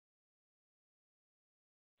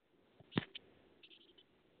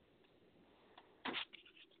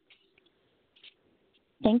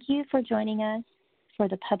Thank you for joining us for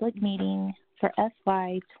the public meeting for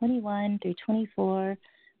FY 21 through 24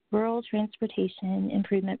 Rural Transportation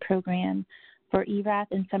Improvement Program for Erath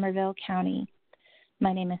and Somervell County.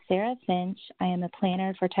 My name is Sarah Finch. I am a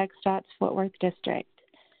planner for TxDOT's Fort Worth District.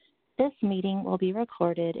 This meeting will be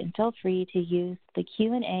recorded and feel free to use the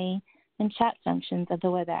Q&A and chat functions of the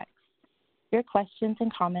WebEx. Your questions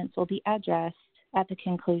and comments will be addressed at the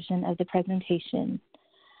conclusion of the presentation.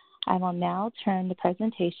 I will now turn the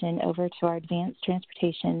presentation over to our Advanced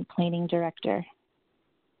Transportation Planning Director.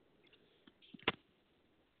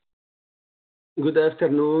 Good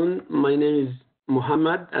afternoon. My name is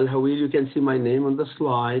Muhammad Al-Hawil. You can see my name on the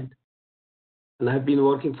slide. And I've been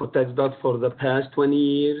working for TxDOT for the past 20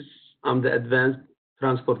 years. I'm the Advanced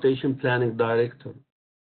Transportation Planning Director.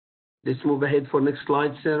 Let's move ahead for next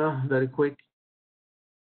slide, Sarah, very quick.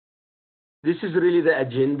 This is really the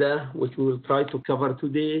agenda, which we will try to cover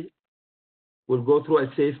today. We'll go through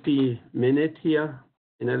a safety minute here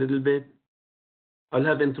in a little bit. I'll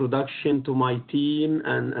have introduction to my team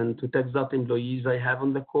and to TxDOT employees I have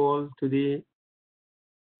on the call today.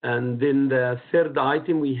 And then the third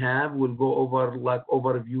item we have, we'll go over like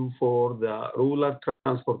overview for the Rural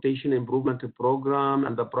Transportation Improvement Program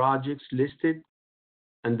and the projects listed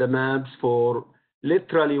and the maps for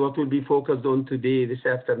literally what we'll be focused on today, this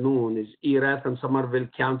afternoon, is Erath and Somervell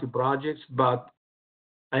County projects, but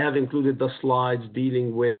I have included the slides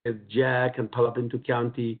dealing with Jack and Palo Pinto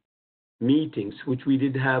County meetings, which we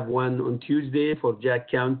did have one on Tuesday for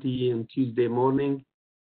Jack County on Tuesday morning.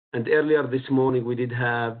 And earlier this morning, we did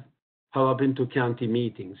have Palo Pinto County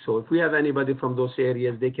meetings. So if we have anybody from those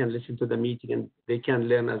areas, they can listen to the meeting and they can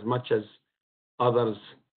learn as much as others,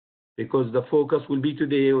 because the focus will be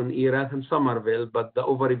today on Erath and Somervell, but the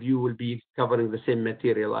overview will be covering the same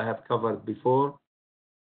material I have covered before.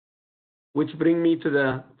 Which brings me to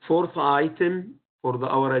the fourth item for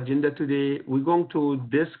our agenda today. We're going to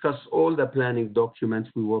discuss all the planning documents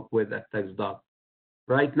we work with at TxDOT.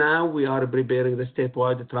 Right now, we are preparing the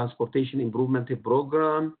statewide transportation improvement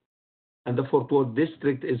program, and the Fort Worth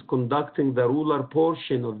District is conducting the rural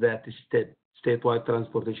portion of that statewide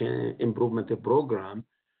transportation improvement program.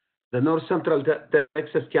 The North Central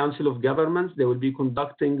Texas Council of Governments, they will be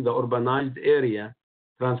conducting the urbanized area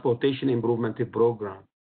transportation improvement program.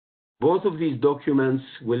 Both of these documents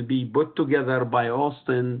will be put together by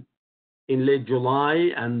Austin in late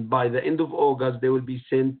July, and by the end of August, they will be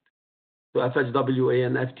sent to FHWA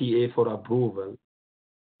and FTA for approval.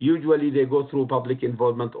 Usually, they go through public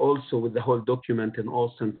involvement also with the whole document in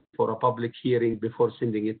Austin for a public hearing before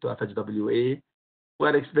sending it to FHWA.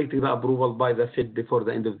 We're expecting the approval by the Fed before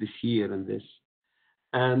the end of this year on this.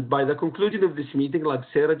 And by the conclusion of this meeting, like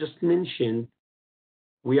Sarah just mentioned,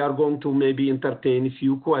 we are going to maybe entertain a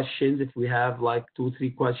few questions. If we have like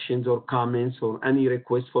 2-3 questions or comments or any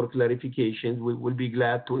requests for clarifications, we will be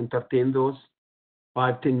glad to entertain those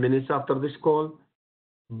 5-10 minutes after this call.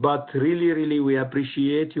 But really, we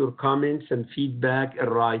appreciate your comments and feedback in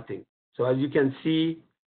writing. So as you can see,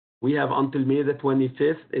 we have until May the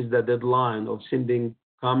 25th is the deadline of sending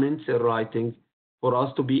comments in writing for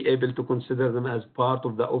us to be able to consider them as part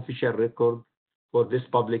of the official record for this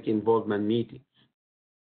public involvement meeting.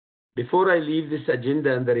 Before I leave this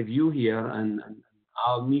agenda and the review here, and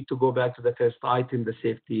I'll need to go back to the first item, the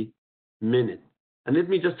safety minute. And let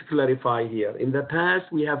me just clarify here. In the past,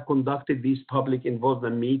 we have conducted these public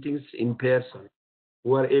involvement meetings in person.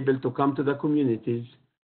 We are able to come to the communities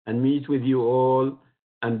and meet with you all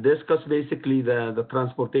and discuss basically the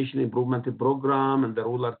transportation improvement program and the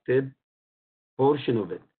rural TIP portion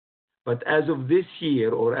of it. But as of this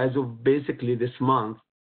year, or as of basically this month,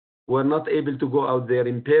 we're not able to go out there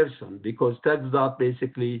in person because TxDOT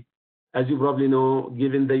basically, as you probably know,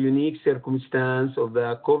 given the unique circumstance of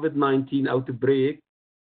the COVID-19 outbreak,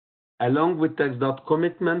 along with TxDOT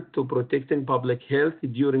commitment to protecting public health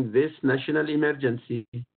during this national emergency,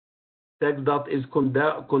 TxDOT is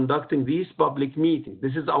conducting these public meetings.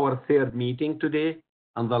 This is our third meeting today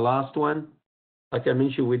and the last one. Like I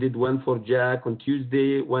mentioned, we did one for Jack on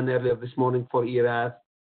Tuesday, one earlier this morning for Erath,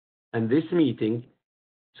 and this meeting.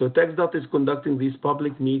 So TxDOT is conducting these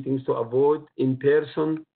public meetings to avoid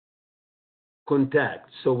in-person contact.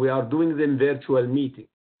 So we are doing them virtual meetings.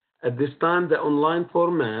 At this time, the online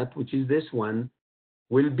format, which is this one,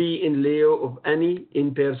 will be in lieu of any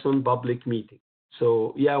in-person public meeting.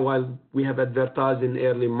 So yeah, while we have advertised in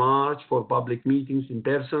early March for public meetings in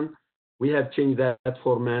person, we have changed that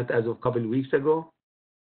format as of a couple of weeks ago.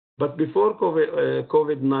 But before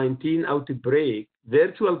COVID-19 outbreak,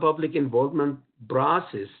 virtual public involvement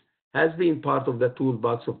process has been part of the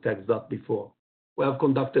toolbox of TxDOT before. We have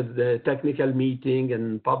conducted the technical meeting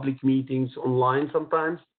and public meetings online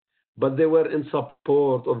sometimes, but they were in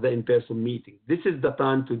support of the in-person meeting. This is the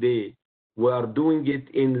time today we are doing it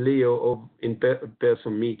in lieu of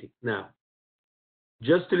in-person meeting. Now,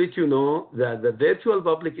 just to let you know that the virtual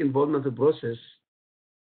public involvement process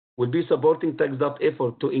will be supporting TxDOT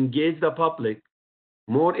effort to engage the public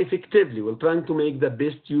more effectively. We're trying to make the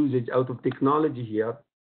best usage out of technology here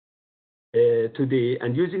today,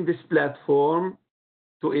 and using this platform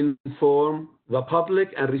to inform the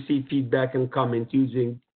public and receive feedback and comment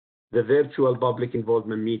using the virtual public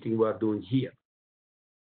involvement meeting we are doing here.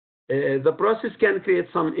 The process can create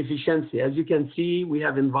some efficiency. As you can see, we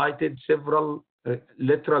have invited several,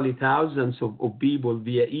 literally thousands of people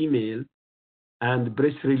via email and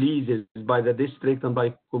press releases by the district and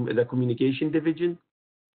by the communication division.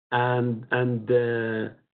 And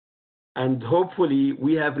hopefully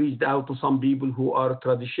we have reached out to some people who are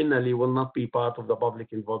traditionally will not be part of the public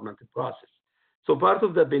involvement process. So part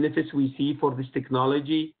of the benefits we see for this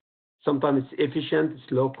technology, sometimes it's efficient,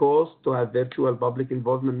 it's low cost to have virtual public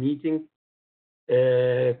involvement meeting.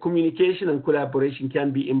 Communication and collaboration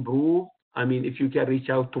can be improved. I mean, if you can reach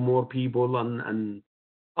out to more people and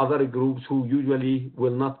other groups who usually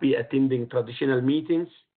will not be attending traditional meetings.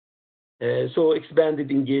 So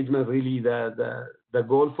expanded engagement really the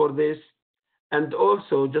goal for this. And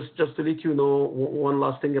also, just to let you know, one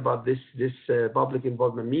last thing about this public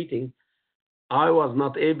involvement meeting, I was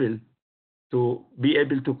not able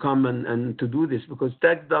to come and to do this because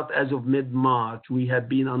TxDOT, as of mid-March, we have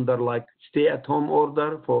been under like stay-at-home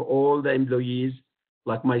order for all the employees,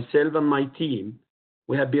 like myself and my team.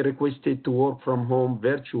 We have been requested to work from home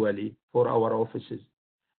virtually for our offices.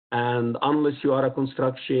 And unless you are a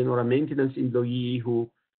construction or a maintenance employee who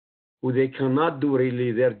they cannot do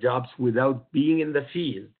really their jobs without being in the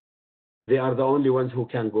field, they are the only ones who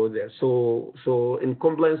can go there. So in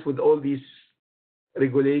compliance with all these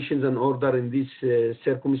regulations and order in this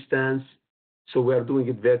circumstance, so we are doing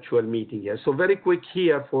a virtual meeting here. So very quick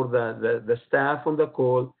here for the staff on the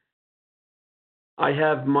call. I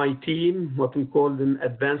have my team, what we call the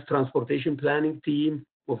Advanced Transportation Planning Team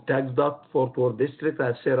of TxDOT Fort Worth District. I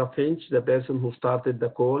have Sarah Finch, the person who started the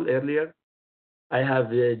call earlier. I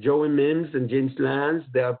have Joey Mims and James Lance.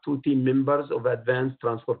 They are two team members of Advanced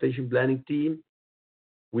Transportation Planning Team.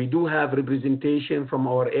 We do have representation from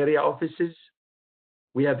our area offices.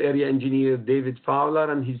 We have area engineer David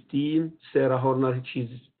Fowler and his team, Sarah Horner, she's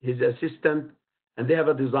his assistant, and they have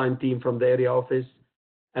a design team from the area office.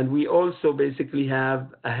 And we also basically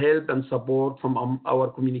have a help and support from our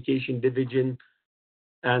communication division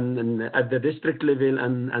and at the district level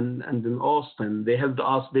and in Austin. They helped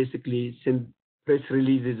us basically send press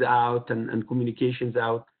releases out and communications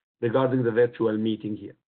out regarding the virtual meeting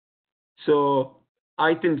here. So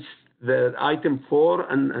the item 4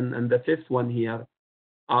 and the 5th one here,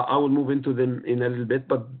 I will move into them in a little bit.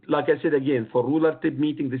 But like I said again, for ruler tip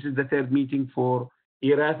meeting, this is the 3rd meeting for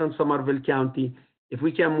Erath and Somervell County. If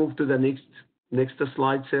we can move to the next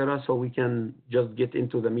slide, Sarah, so we can just get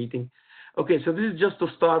into the meeting. Okay, so this is just to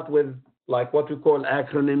start with like what we call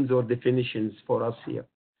acronyms or definitions for us here.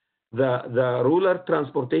 The Rural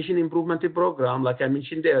Transportation Improvement Program, like I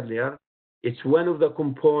mentioned earlier, it's one of the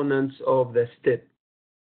components of the STIP.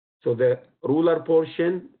 So the rural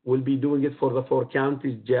portion will be doing it for the 4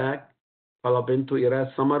 counties, Jack, Palo Pinto,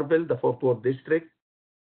 Erath, Somervell. The Fort Worth District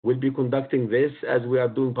will be conducting this as we are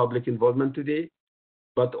doing public involvement today.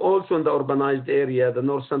 But also in the urbanized area, the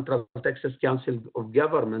North Central Texas Council of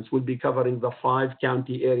Governments will be covering the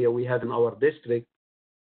 5-county area we have in our district.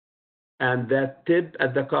 And that tip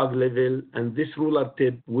at the COG level and this rural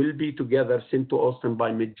tip will be together sent to Austin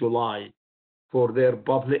by mid-July for their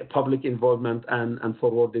public involvement and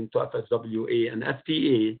forwarding to FSWA and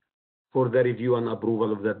FTA for the review and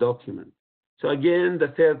approval of the document. So again,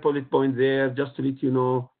 the 3rd bullet point there, just to let you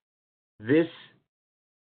know, this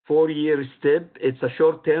 4-year STIP, it's a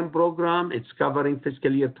short-term program. It's covering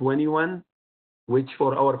fiscal year 21, which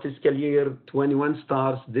for our fiscal year 21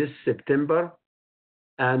 starts this September,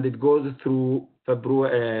 and it goes through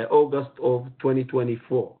August of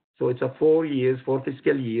 2024. So it's a 4 years, 4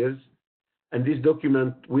 fiscal years. And this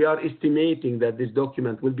document, we are estimating that this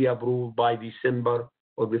document will be approved by December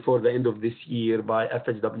or before the end of this year by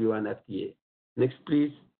FSW and FTA. Next,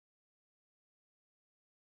 please.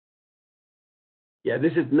 Yeah,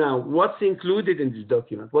 this is now what's included in this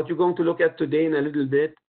document. What you're going to look at today in a little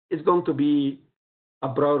bit is going to be a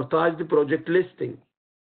prioritized project listing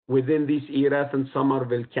within this Erath and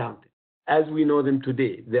Somervell County. As we know them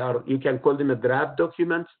today, they are, you can call them a draft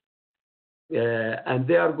documents. and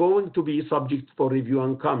they are going to be subject for review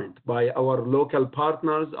and comment by our local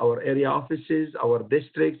partners, our area offices, our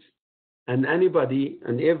districts, and anybody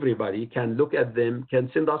and everybody can look at them, can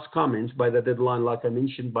send us comments by the deadline, like I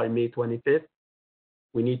mentioned, by May 25th.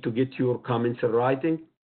 We need to get your comments in writing.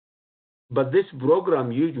 But this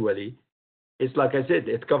program usually is, like I said,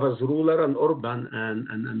 it covers rural and urban,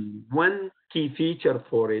 and one key feature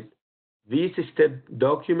for it, this STEP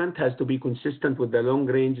document has to be consistent with the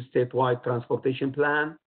long-range statewide transportation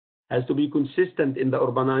plan, has to be consistent in the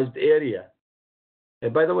urbanized area.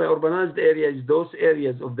 By the way, urbanized area is those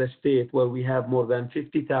areas of the state where we have more than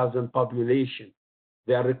 50,000 population.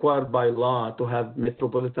 They are required by law to have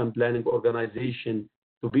metropolitan planning organization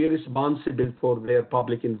to be responsible for their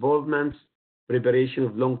public involvements, preparation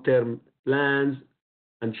of long-term plans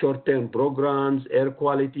and short-term programs, air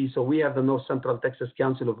quality. So we have the North Central Texas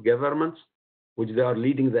Council of Governments, which they are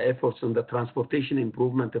leading the efforts on the transportation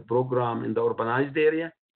improvement program in the urbanized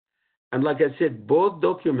area. And like I said, both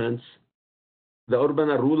documents, the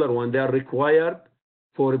urban and rural one, they are required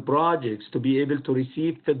for projects to be able to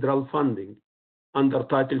receive federal funding under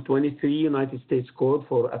Title 23 United States Code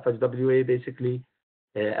for FSWA, basically,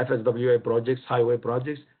 FSWA projects, highway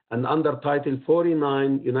projects, and under Title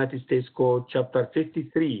 49 United States Code, Chapter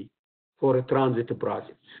 53 for transit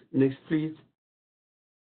projects. Next, please.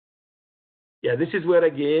 Yeah, this is where,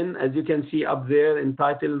 again, as you can see up there in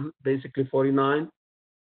Title basically 49,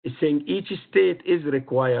 it's saying each state is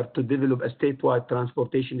required to develop a statewide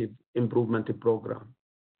transportation improvement program.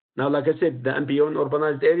 Now, like I said, the MPO in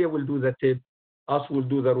urbanized area will do the TIP, us will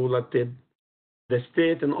do the rural TIP. The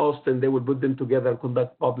state in Austin, they will put them together,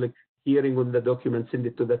 conduct public hearing on the document, send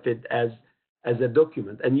it to the Fed as a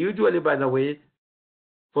document. And usually, by the way,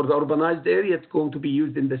 for the urbanized area, it's going to be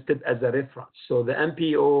used in the state as a reference. So the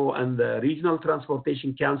MPO and the Regional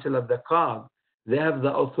Transportation Council of the COG, they have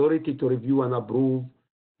the authority to review and approve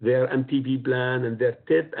their MTP plan and their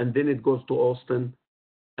TIP, and then it goes to Austin.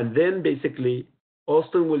 And then basically,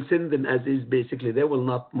 Austin will send them as is. Basically, they will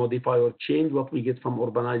not modify or change what we get from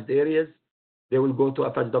urbanized areas. They will go to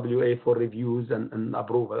FHWA for reviews and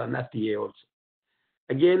approval, and FDA also.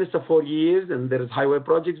 Again, it's a 4 years, and there is highway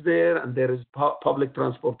projects there, and there is public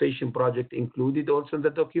transportation project included also in the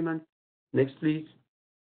document. Next, please.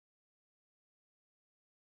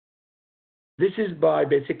 This is by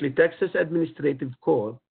basically Texas Administrative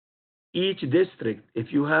Code. Each district,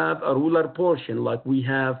 if you have a rural portion, like we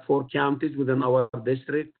have 4 counties within our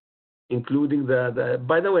district, including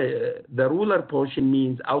by the way, the rural portion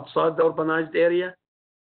means outside the urbanized area,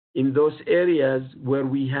 in those areas where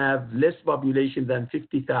we have less population than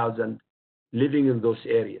 50,000 living in those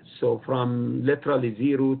areas. So from literally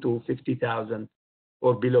 0 to 50,000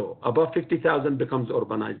 or below. Above 50,000 becomes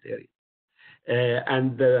urbanized area.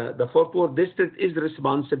 And the Fort Worth district is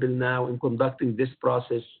responsible now in conducting this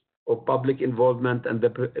process of public involvement and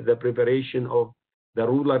the preparation of the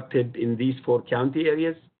rural TIP in these 4 county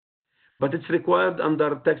areas. But it's required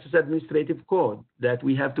under Texas Administrative Code that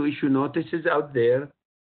we have to issue notices out there.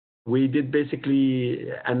 We did basically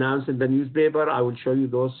announce in the newspaper. I will show you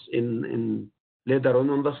those in later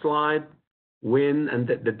on the slide, when and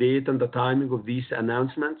the date and the timing of these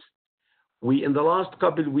announcements. We, in the last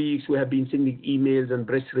couple of weeks, we have been sending emails and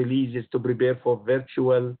press releases to prepare for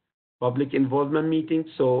virtual public involvement meetings.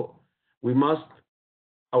 So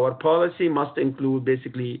our policy must include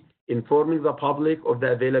basically informing the public of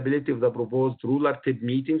the availability of the proposed rural TIP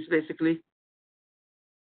meetings, basically.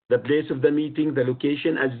 The place of the meeting, the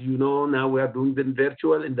location, as you know, now we are doing them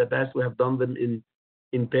virtual. In the past, we have done them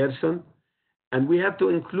in person. And we have to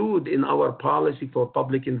include in our policy for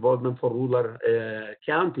public involvement for rural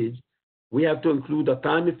counties, we have to include a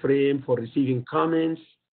time frame for receiving comments,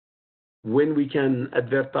 when we can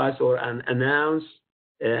advertise or announce,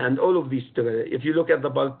 and all of these together. If you look at the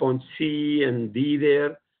bullet point C and D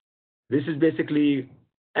there, this is basically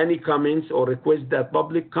any comments or request that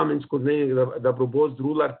public comments concerning the proposed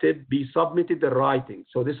rural TIP be submitted in writing.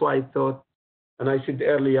 So this is why I thought, and I said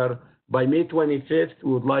earlier, by May 25th,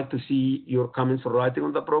 we would like to see your comments in writing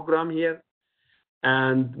on the program here.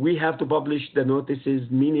 And we have to publish the notices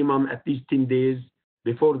minimum at least 10 days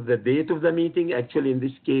before the date of the meeting. Actually, in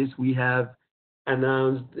this case, we have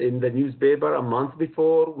announced in the newspaper a month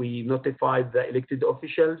before. We notified the elected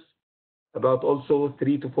officials about also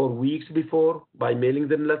 3 to 4 weeks before by mailing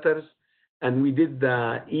them letters. And we did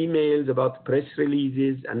the emails about press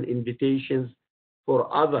releases and invitations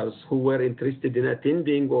for others who were interested in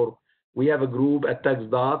attending, or we have a group at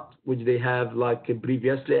TxDOT, which they have like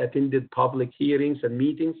previously attended public hearings and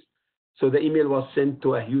meetings. So the email was sent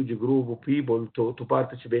to a huge group of people to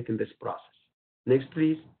participate in this process. Next,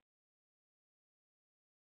 please.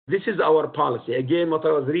 this is our policy. Again, what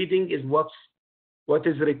I was reading is what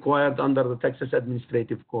is required under the Texas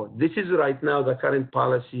Administrative Code. This is right now the current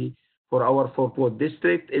policy for our Fort Worth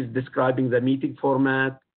district, is describing the meeting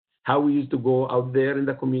format, how we used to go out there in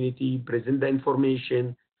the community, present the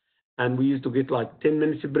information, and we used to get like 10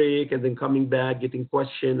 minutes break and then coming back, getting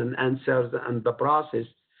question and answers and the process.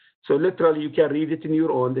 So literally you can read it in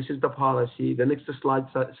your own. This is the policy. The next slide,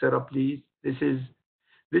 Sarah, please. This is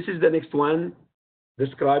the next one,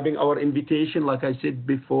 describing our invitation. Like I said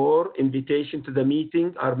before, invitation to the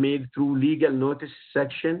meeting are made through legal notice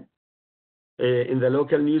section in the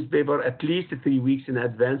local newspaper at least 3 weeks in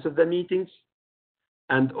advance of the meetings.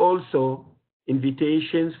 And also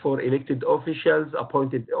invitations for elected officials,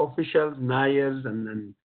 appointed officials, mayors,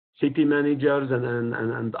 and city managers,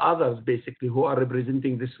 and others basically who are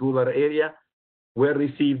representing this rural area were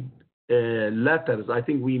received letters. I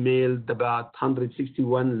think we mailed about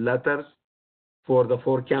 161 letters for the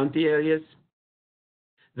 4 county areas.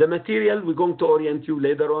 The material, we're going to orient you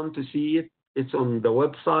later on to see it. It's on the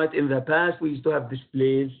website. In the past, we used to have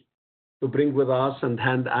displays to bring with us and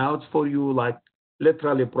handouts for you, like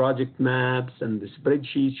literally project maps and the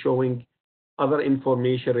spreadsheets showing other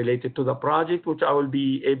information related to the project, which I will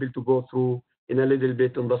be able to go through in a little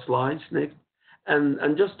bit on the slides next.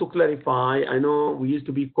 And just to clarify, I know we used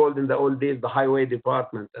to be called in the old days the Highway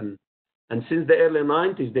Department, and since the early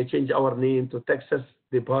 90s, they changed our name to Texas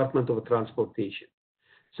Department of Transportation.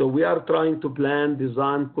 So we are trying to plan,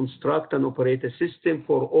 design, construct, and operate a system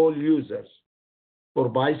for all users, for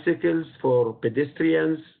bicycles, for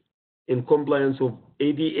pedestrians, in compliance with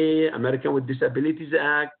ADA, American with Disabilities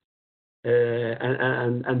Act,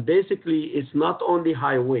 and basically it's not only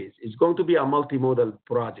highways, it's going to be a multimodal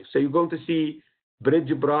project. So you're going to see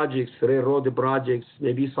bridge projects, railroad projects,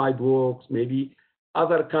 maybe sidewalks, maybe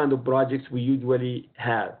other kind of projects we usually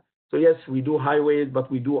have. So yes, we do highways, but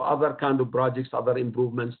we do other kind of projects, other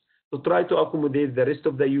improvements to try to accommodate the rest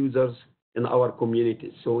of the users in our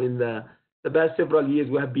communities. So in the past several years,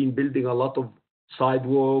 we have been building a lot of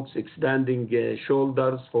sidewalks, expanding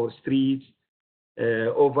shoulders for streets,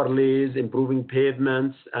 overlays, improving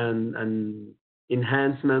pavements, and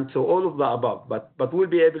enhancements. So all of the above. But we'll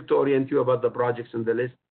be able to orient you about the projects on the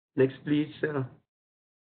list. Next, please, Sarah.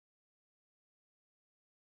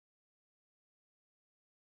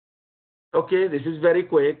 Okay, this is very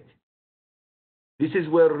quick. This is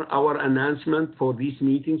where our announcement for these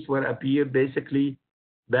meetings were appeared basically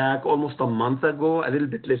back almost a month ago, a little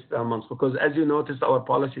bit less than a month, because as you noticed, our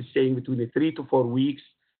policy is saying between 3 to 4 weeks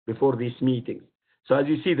before these meetings. So as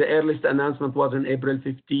you see, the earliest announcement was on April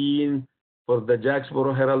 15 for the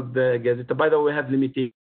Jacksboro Herald Gazette. By the way, we have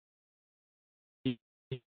limitation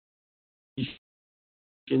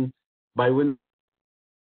by when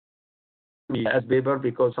we as paper,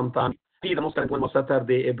 because sometimes the most current one was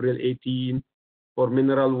Saturday, April 18 for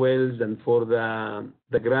mineral wells and for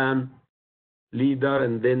the Graham Leader,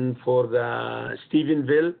 and then for the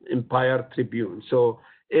Stephenville Empire Tribune. So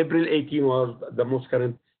April 18 was the most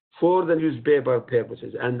current for the newspaper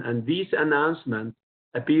purposes. And this announcement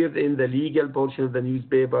appeared in the legal portion of the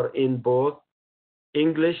newspaper in both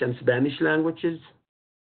English and Spanish languages.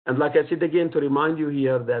 And like I said again, to remind you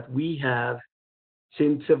here that we have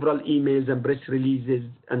sent several emails and press releases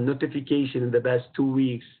and notification in the past 2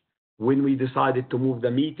 weeks when we decided to move the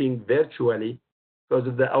meeting virtually, because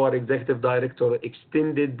of our executive director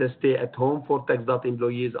extended the stay at home for TxDOT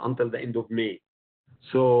employees until the end of May.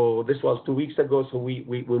 So this was 2 weeks ago. So we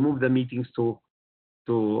moved the meetings to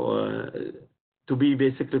be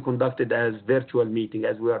basically conducted as virtual meeting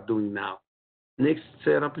as we are doing now. Next,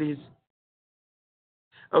 Sarah, please.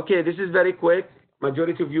 Okay, this is very quick.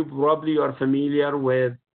 Majority of you probably are familiar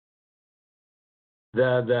with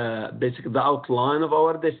basically the outline of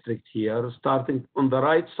our district here. Starting on the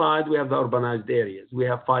right side, we have the urbanized areas. We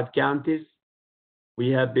have 5 counties. We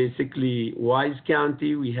have basically Wise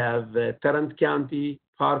County, we have Tarrant County,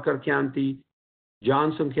 Parker County,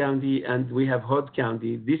 Johnson County, and we have Hood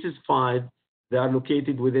County. This is 5. They are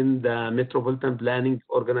located within the Metropolitan Planning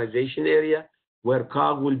Organization area, where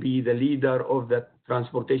COG will be the leader of the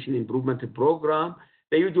Transportation Improvement Program.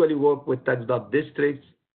 They usually work with TxDOT districts,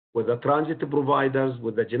 with the transit providers,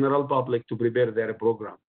 with the general public to prepare their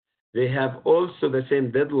program. They have also the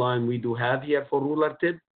same deadline we do have here for rural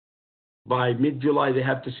TIP. By mid-July, they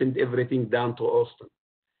have to send everything down to Austin.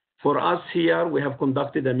 For us here, we have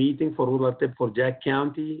conducted a meeting for rural TIP for Jack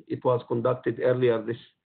County. It was conducted earlier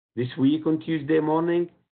this week on Tuesday morning.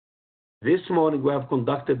 This morning, we have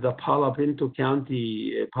conducted the Palo Pinto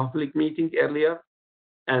County public meeting earlier.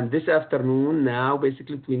 And this afternoon, now,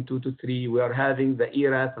 basically between 2 to 3, we are having the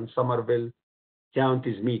Erath and Somervell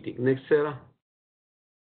counties meeting. Next, Sarah.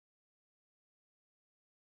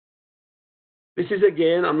 This is,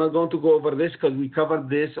 again, I'm not going to go over this because we covered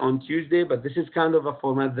this on Tuesday, but this is kind of a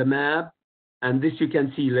format, the map. And this you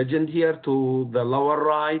can see legend here to the lower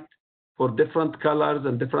right for different colors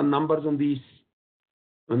and different numbers on these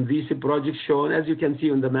projects shown. As you can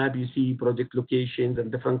see on the map, you see project locations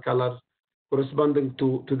and different colors corresponding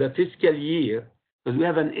to the fiscal year, because we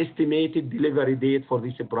have an estimated delivery date for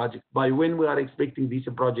these projects, by when we are expecting these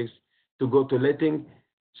projects to go to letting.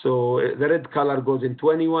 So the red color goes in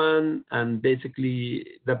 21, and basically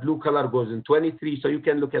the blue color goes in 23. So you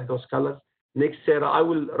can look at those colors. Next, Sarah, I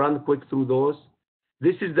will run quick through those.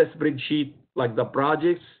 This is the spreadsheet, like the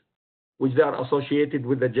projects, which are associated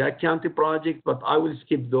with the Jack County project, but I will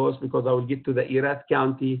skip those because I will get to the Erath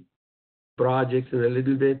County projects in a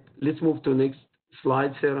little bit. Let's move to next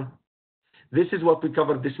slide, Sarah. This is what we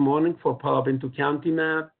covered this morning for Palo Pinto County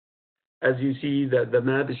map. As you see, the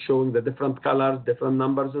map is showing the different colors, different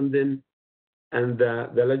numbers on them, and the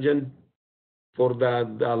legend for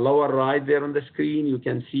the lower right there on the screen, you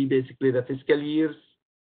can see basically the fiscal years,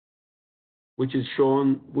 which is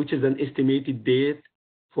shown, which is an estimated date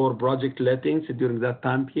for project lettings during that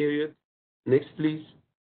time period. Next, please.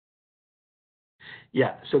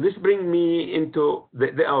 Yeah, so this brings me into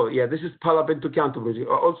this is Palo Pinto County project.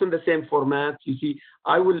 Also in the same format, you see,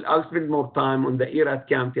 I'll spend more time on the Erath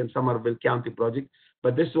County and Somervell County project,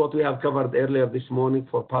 but this is what we have covered earlier this morning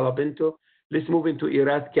for Palo Pinto. Let's move into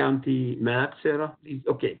Erath County map, Sarah, please.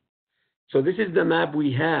 Okay, so this is the map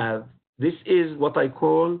we have. This is what I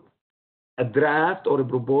call a draft or a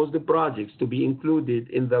proposed projects to be included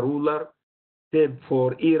in the ruler tab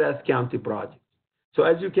for Erath County project. So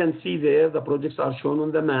as you can see there, the projects are shown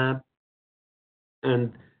on the map,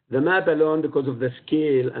 and the map alone, because of the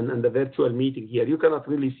scale and the virtual meeting here, you cannot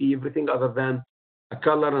really see everything other than a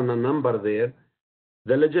color and a number there.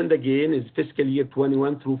 The legend again is fiscal year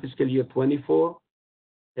 21 through fiscal year 24.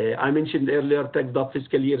 I mentioned earlier, TxDOT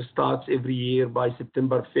fiscal year starts every year by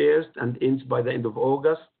September 1st and ends by the end of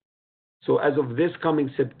August. So as of this coming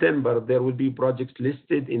September, there will be projects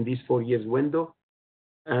listed in this 4 years window.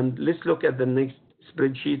 And let's look at the next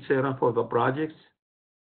spreadsheet, Sarah, for the projects.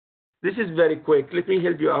 This is very quick. Let me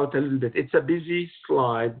help you out a little bit. It's a busy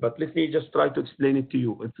slide, but let me just try to explain it to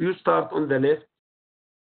you. If you start on the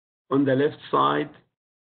left side,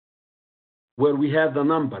 where we have the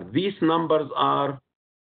number, these numbers are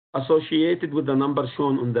associated with the number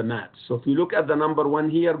shown on the map. So if you look at the number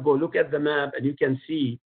 1 here, go look at the map, and you can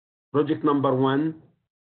see project number 1,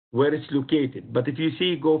 where it's located. But if you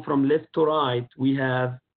see, go from left to right, we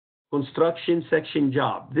have construction section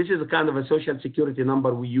job. This is a kind of a social security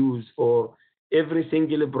number we use for every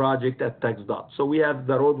single project at TxDOT. So we have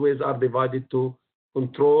the roadways are divided to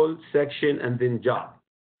control, section, and then job.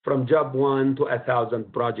 From job 1 to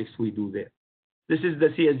 1,000 projects we do there. This is the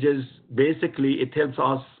CSJs. Basically, it helps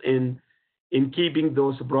us in keeping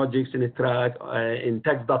those projects in a track in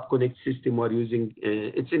TxDOT Connect system we're using.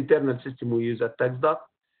 It's internal system we use at TxDOT.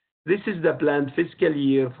 This is the planned fiscal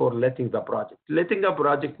year for letting the project. Letting a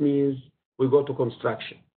project means we go to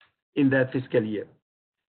construction in that fiscal year.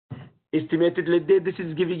 Estimated let date, this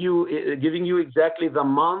is giving you exactly the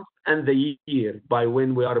month and the year by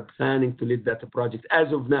when we are planning to let that project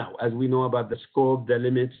as of now, as we know about the scope, the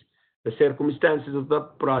limits, the circumstances of the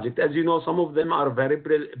project. As you know, some of them are very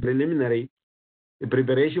preliminary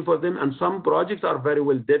preparation for them, and some projects are very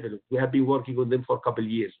well developed. We have been working on them for a couple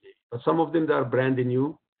of years, but some of them they are brand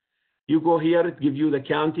new. You go here, it gives you the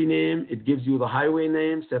county name, it gives you the highway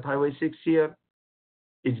name, State Highway 6 here.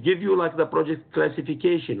 It gives you like the project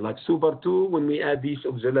classification, like Super 2, when we add these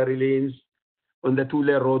auxiliary lanes on the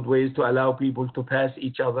 2-lane roadways to allow people to pass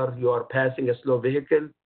each other. You are passing a slow vehicle,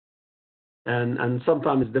 and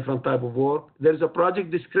sometimes different type of work. There's a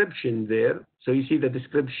project description there. So you see the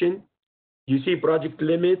description. You see project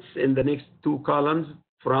limits in the next 2 columns,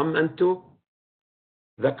 from and to.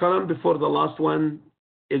 The column before the last one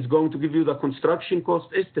is going to give you the construction cost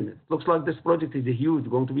estimate. Looks like this project is huge,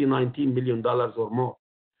 going to be $19 million or more.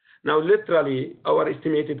 Now, literally, our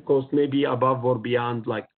estimated cost may be above or beyond,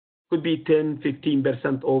 like could be 10,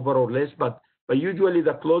 15% over or less, but usually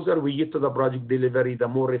the closer we get to the project delivery, the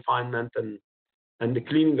more refinement and the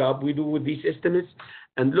cleaning up we do with these estimates.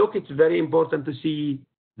 And look, it's very important to see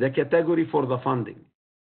the category for the funding.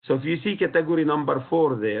 So if you see category number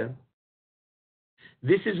 4 there,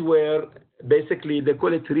 this is where basically they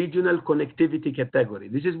call it regional connectivity category.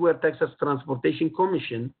 This is where Texas Transportation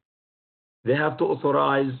Commission, they have to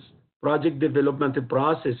authorize project development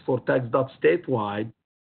process for TxDOT statewide,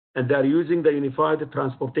 and they're using the Unified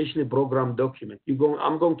Transportation Program document.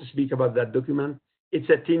 I'm going to speak about that document. It's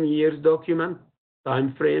a 10 years document,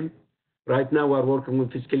 time frame. Right now we're working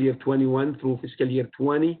with fiscal year 21 through fiscal year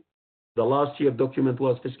 20. The last year document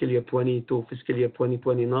was fiscal year 20 to fiscal year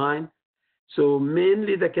 2029. So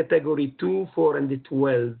mainly the category 2, 4, and the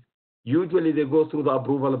 12, usually they go through the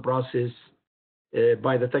approval process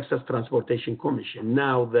by the Texas Transportation Commission.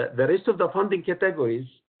 Now, the rest of the funding categories,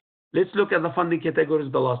 let's look at the funding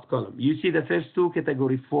categories, the last column. You see the first two,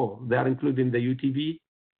 category 4, they are included in the UTV.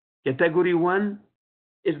 Category 1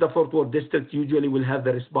 is the Fort Worth District usually will have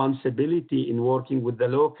the responsibility in working with the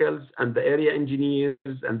locals and the area engineers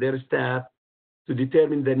and their staff to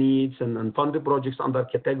determine the needs and fund the projects under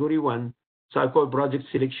category 1. So I call project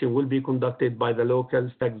selection will be conducted by the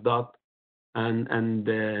locals, TxDOT, and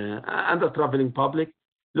the traveling public.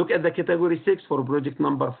 Look at the category 6 for project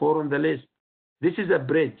number 4 on the list. This is a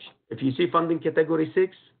bridge. If you see funding category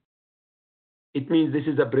 6, it means this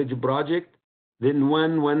is a bridge project. Then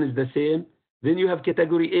 1 is the same. Then you have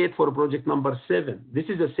category 8 for project number 7. This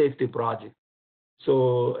is a safety project.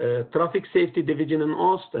 So Traffic Safety Division in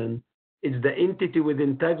Austin is the entity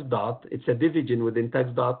within TxDOT. It's a division within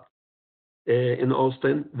TxDOT in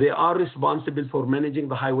Austin. They are responsible for managing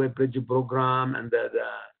the highway bridge program and the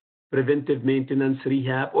preventive maintenance,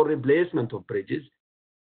 rehab, or replacement of bridges.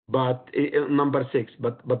 But number 6.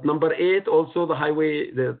 But number 8, also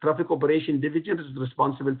the Traffic Operation Division is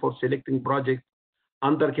responsible for selecting projects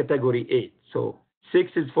under category 8. So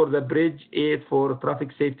 6 is for the bridge, 8 for Traffic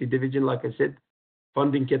Safety Division, like I said,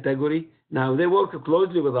 funding category. Now, they work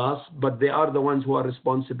closely with us, but they are the ones who are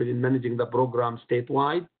responsible in managing the program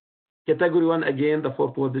statewide. Category 1, again, the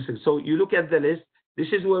Fort Worth District. So you look at the list. This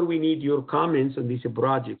is where we need your comments on these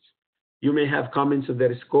projects. You may have comments on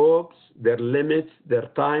their scopes, their limits, their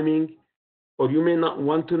timing, or you may not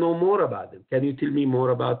want to know more about them. Can you tell me more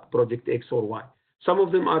about project X or Y? Some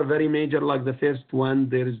of them are very major, like the first one,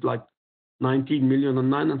 there is like 19 million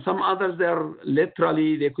on 9, and some others, they are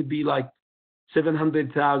literally, they could be like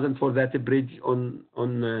 700,000 for that bridge on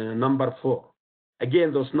number 4.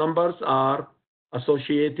 Again, those numbers are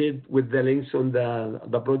associated with the links on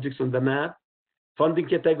the projects on the map. Funding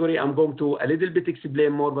category, I'm going to a little bit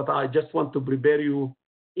explain more, but I just want to prepare you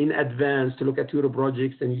in advance to look at your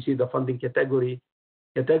projects and you see the funding categories.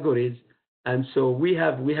 And so we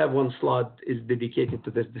have one slide is dedicated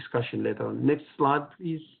to this discussion later on. Next slide,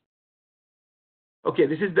 please. Okay,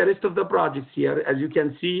 this is the rest of the projects here. As you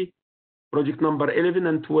can see, project number 11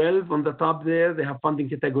 and 12 on the top there, they have funding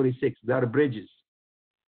category 6. They are bridges.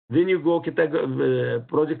 Then you go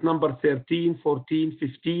project number 13, 14,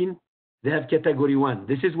 15. They have category 1.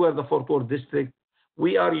 This is where the Fort Worth District,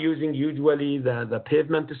 we are using usually the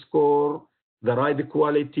pavement score, the ride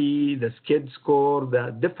quality, the skid score,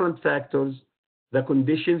 the different factors, the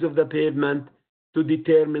conditions of the pavement to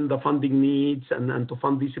determine the funding needs and to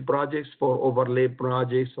fund these projects for overlay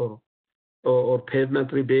projects or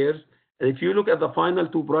pavement repairs. And if you look at the final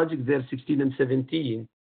two projects, they're 16 and 17.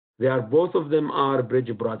 Both of them are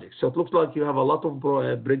bridge projects. So it looks like you have a lot of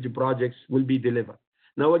bridge projects will be delivered.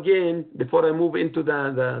 Now, again, before I move into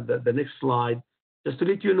the next slide, just to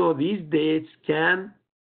let you know, these dates can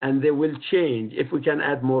and they will change if we can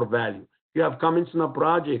add more value. If you have comments on a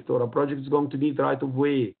project or a project is going to need right of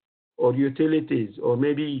way or utilities, or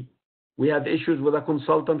maybe we have issues with a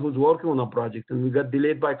consultant who's working on a project and we got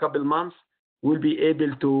delayed by a couple months, we'll be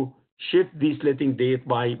able to shift this letting date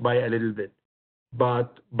by a little bit.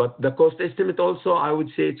 But the cost estimate also, I would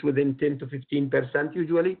say it's within 10 to 15%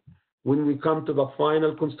 usually. When we come to the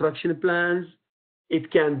final construction plans, it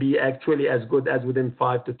can be actually as good as within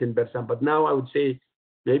 5 to 10%. But now I would say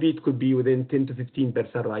maybe it could be within 10 to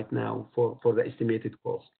 15% right now for the estimated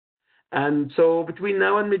cost. And so between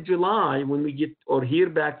now and mid-July, when we get or hear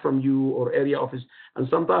back from you or area office, and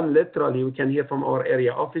sometimes literally we can hear from our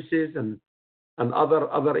area offices and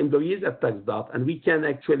other employees at TxDOT, and we can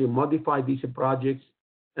actually modify these projects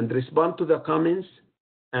and respond to the comments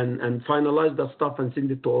and finalize the stuff and send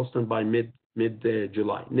it to Austin by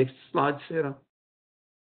mid-July. Next slide, Sarah.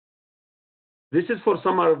 This is for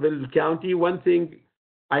Somervell County. One thing,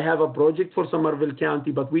 I have a project for Somervell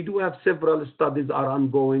County, but we do have several studies are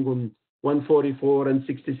ongoing on 144 and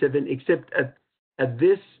 67, except at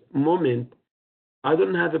this moment, I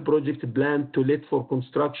don't have a project planned to let for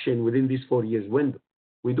construction within this 4 years window.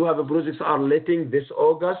 We do have a projects are letting this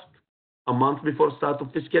August, a month before start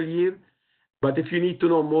of fiscal year. But if you need to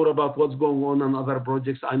know more about what's going on other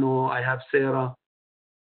projects, I know I have Sarah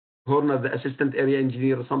Horner, the assistant area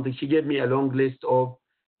engineer or something. She gave me a long list of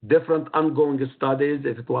different ongoing studies.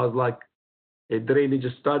 If it was like a drainage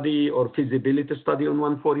study or feasibility study on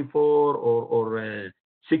 144 or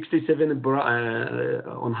 67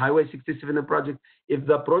 on Highway 67 project. If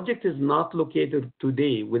the project is not located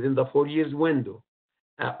today within the 4 years window,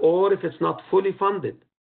 or if it's not fully funded,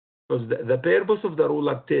 Because the purpose of the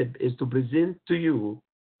ruler tip is to present to you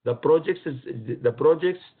the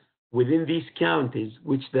projects within these counties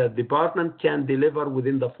which the department can deliver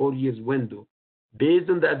within the 4 years window based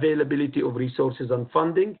on the availability of resources and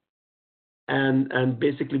funding and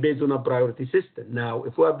basically based on a priority system. Now,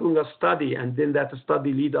 if we are doing a study and then that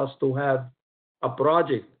study lead us to have a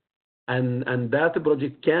project and that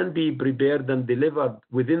project can be prepared and delivered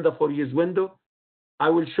within the 4 years window, I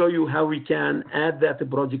will show you how we can add that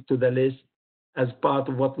project to the list as part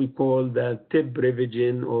of what we call the tip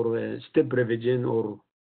revision or step revision, or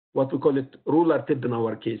what we call it ruler tip in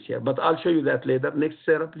our case here. But I'll show you that later. Next,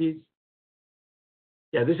 Sarah, please.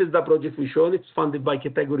 Yeah, this is the project we showed. It's funded by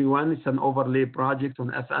Category 1. It's an overlay project on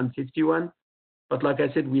FM 51. But like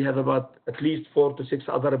I said, we have about at least 4 to 6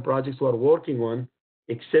 other projects we are working on,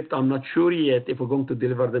 except I'm not sure yet if we're going to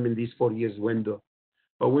deliver them in these 4 years window.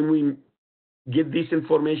 But when we get this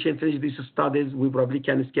information, finish these studies, we probably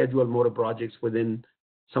can schedule more projects within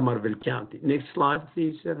Somervell County. Next slide,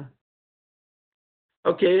 please, Sarah.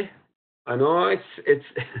 Okay, I know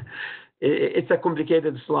it's a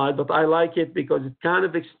complicated slide, but I like it because it kind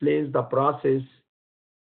of explains the process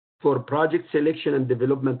for project selection and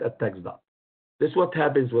development at TxDOT. This is what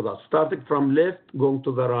happens with us, starting from left, going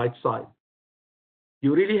to the right side.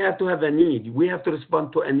 You really have to have a need. We have to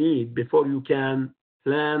respond to a need before you can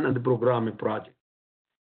plan and program a project.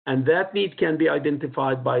 And that need can be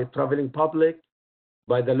identified by traveling public,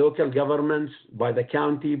 by the local governments, by the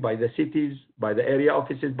county, by the cities, by the area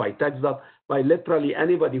offices, by TxDOT, by literally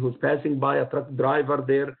anybody who's passing by, a truck driver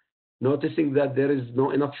there, noticing that there is no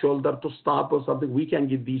enough shoulder to stop or something. We can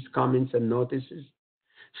get these comments and notices.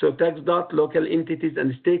 So TxDOT, local entities,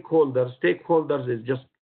 and stakeholders. Stakeholders is just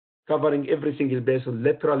covering every single base of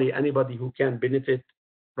literally anybody who can benefit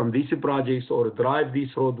from these projects or drive these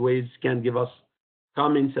roadways can give us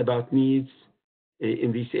comments about needs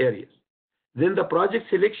in these areas. Then the project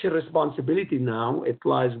selection responsibility now, it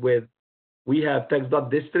lies with, we have TxDOT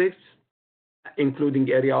districts, including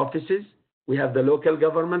area offices. We have the local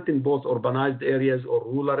government in both urbanized areas or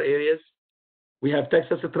rural areas. We have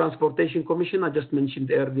Texas Transportation Commission. I just mentioned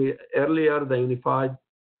earlier the Unified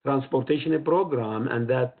Transportation Program, and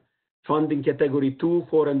that funding category 2,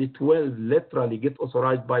 4, and 12 literally get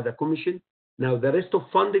authorized by the commission. Now, the rest of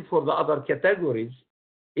funding for the other categories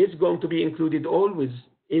is going to be included always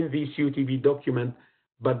in this UTP document,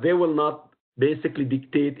 but they will not basically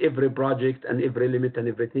dictate every project and every limit and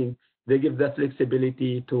everything. They give that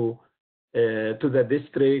flexibility to the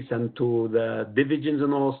districts and to the divisions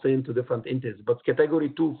in Austin, to different entities. But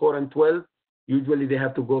category 2, 4, and 12, usually they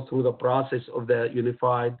have to go through the process of the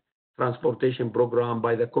Unified Transportation Program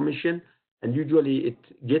by the commission, and usually it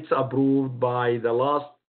gets approved by the last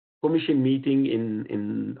commission meeting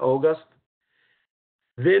in August.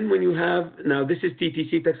 Then when you have, now this is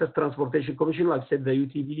TTC, Texas Transportation Commission, like I said, the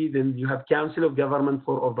UTV, then you have Council of Government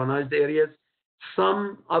for Urbanized Areas.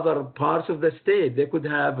 Some other parts of the state, they could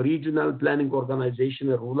have regional planning organization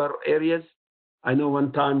in rural areas. I know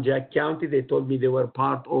one time, Jack County, they told me they were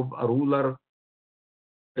part of a rural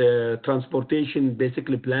transportation,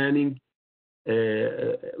 basically planning,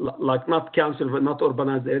 like not council, but not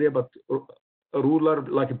urbanized area, but a rural,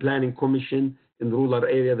 like a planning commission in rural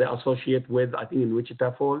area they associate with, I think in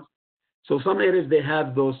Wichita Falls. So some areas, they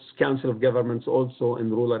have those council of governments also in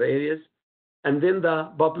rural areas. And then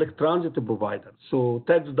the public transit provider. So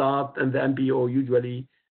TxDOT and the MPO usually,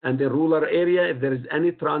 and the rural area, if there is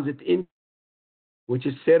any transit in, which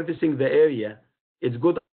is servicing the area, it's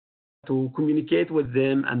good to communicate with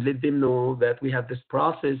them and let them know that we have this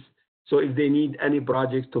process. So if they need any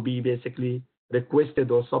projects to be basically requested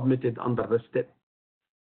or submitted under the step.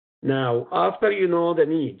 Now, after you know the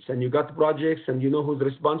needs and you got projects and you know who's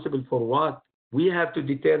responsible for what, we have to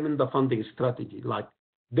determine the funding strategy, like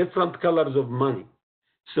different colors of money.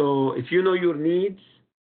 So if you know your needs,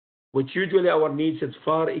 which usually our needs is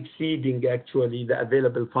far exceeding actually the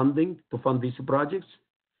available funding to fund these projects,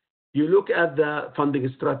 you look at the funding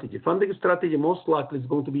strategy. Funding strategy most likely is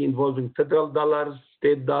going to be involving federal dollars,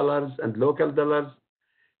 state dollars, and local dollars.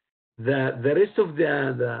 The rest of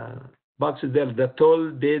the boxes there, the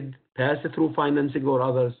toll, bid, pass-through financing or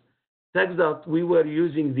others, TxDOT, we were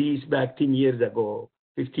using these back 10 years ago,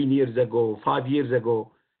 15 years ago, 5 years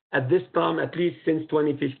ago. At this time, at least since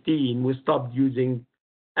 2015, we stopped using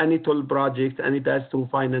any toll projects, any pass-through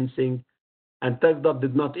financing, and TxDOT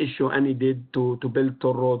did not issue any bid to build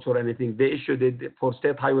toll roads or anything. They issued it for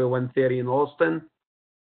State Highway 130 in Austin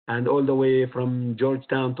and all the way from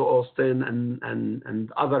Georgetown to Austin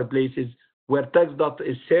and other places where TxDOT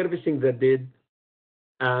is servicing the bid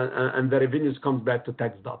and the revenues comes back to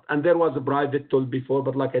TxDOT. And there was a private toll before,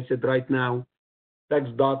 but like I said, right now,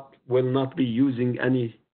 TxDOT will not be using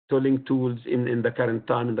any tolling tools in the current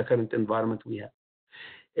time, in the current environment we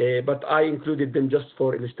have. But I included them just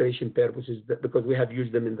for illustration purposes because we have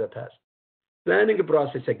used them in the past. Planning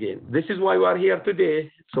process again. This is why we are here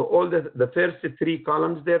today. So all the first three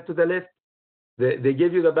columns there to the left, they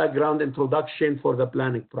give you the background introduction for the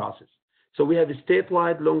planning process. So we have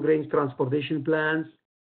statewide long-range transportation plans.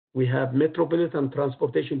 We have metropolitan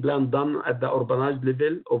transportation plan done at the urbanized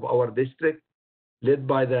level of our district, led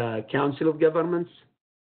by the Council of Governments.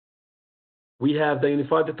 We have the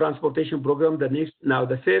Unified Transportation Program. Now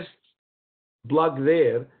the first block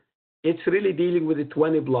there, it's really dealing with the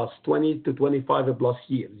 20 to 25 plus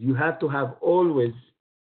years. You have to have always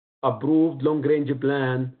approved long-range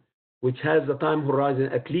plan, which has the time horizon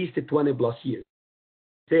at least 20 plus years.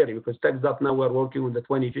 Theory, because TxDOT now we're working on the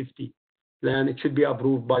 2050 plan. It should be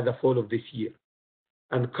approved by the fall of this year.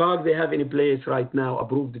 And COG, they have in place right now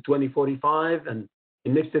approved the 2045, and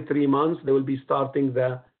in the next 3 months, they will be starting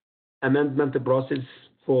the amendment process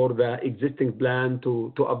for the existing plan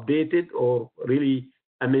to update it or really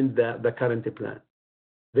amend the current plan.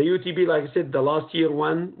 The UTP, like I said, the last year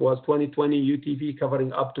one was 2020 UTP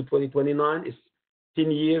covering up to 2029. It's 10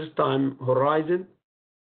 years time horizon.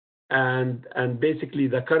 And basically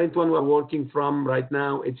the current one we're working from right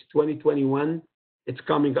now, it's 2021. It's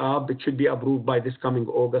coming up. It should be approved by this coming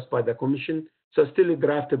August by the Commission. So still a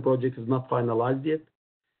drafted project is not finalized yet.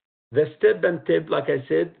 The step and tip, like I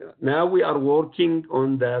said, now we are working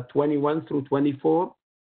on the 21 through 24.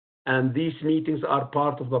 And these meetings are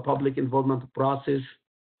part of the public involvement process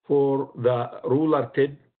for the ruler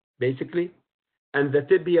TIB, basically. And the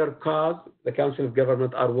TIB here, COG, the Council of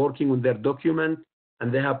Government, are working on their document,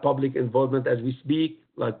 and they have public involvement as we speak,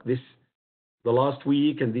 like this, the last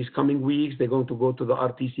week and these coming weeks, they're going to go to the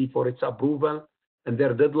RTC for its approval. And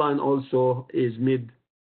their deadline also is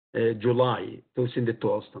mid-July to send it to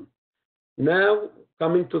Austin. Now,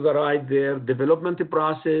 coming to the right there, development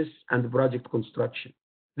process and project construction.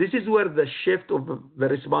 This is where the shift of the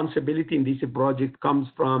responsibility in this project comes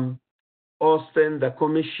from Austin, the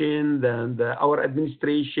Commission, our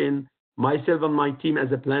administration, myself and my team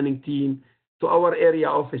as a planning team, to our area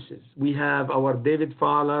offices. We have our David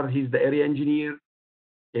Fowler, he's the area engineer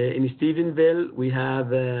in Stephenville. We have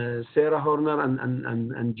Sarah Horner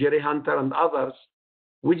and Jerry Hunter and others,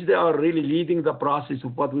 which they are really leading the process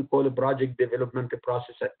of what we call a project development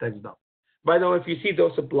process at TxDOT. By the way, if you see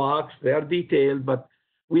those blocks, they are detailed, but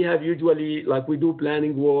we have usually, like we do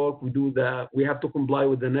planning work, we have to comply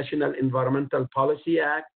with the National Environmental Policy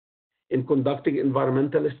Act in conducting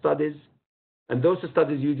environmental studies. And those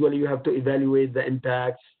studies, usually you have to evaluate the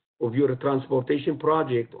impacts of your transportation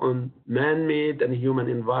project on man-made and human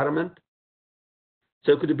environment.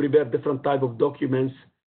 So you could prepare different type of documents.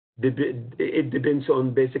 It depends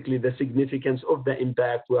on basically the significance of the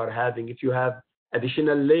impact we are having. If you have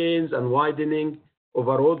additional lanes and widening of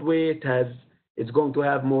a roadway, it's going to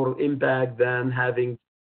have more impact than having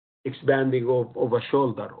expanding of a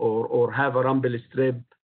shoulder or have a rumble strip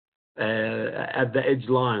at the edge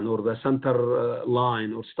line or the center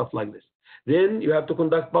line or stuff like this. Then you have to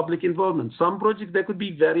conduct public involvement. Some projects, they could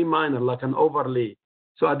be very minor, like an overlay.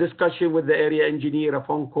 So a discussion with the area engineer, a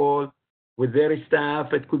phone call with their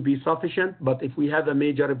staff, it could be sufficient. But if we have a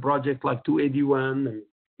major project like 281 and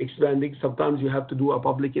expanding, sometimes you have to do a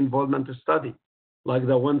public involvement study, like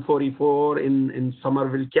the 144 in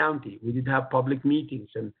Somervell County. We did have public meetings.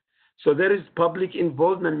 And so there is public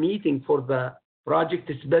involvement meeting for the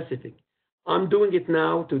project specific. I'm doing it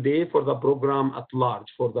now today for the program at large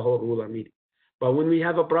for the whole ruler meeting. But when we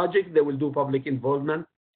have a project, they will do public involvement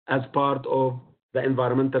as part of the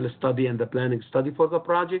environmental study and the planning study for the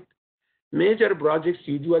project. Major projects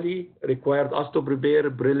usually required us to prepare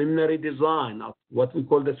a preliminary design of what we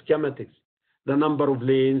call the schematics, the number of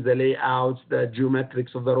lanes, the layouts, the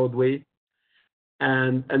geometrics of the roadway.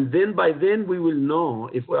 And then by then we will know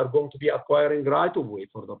if we are going to be acquiring right-of-way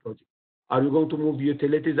for the project. Are we going to move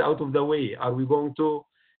utilities out of the way? Are we going to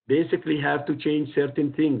basically have to change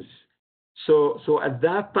certain things? So at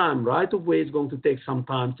that time, right-of-way is going to take some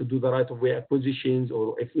time to do the right-of-way acquisitions,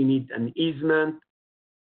 or if we need an easement,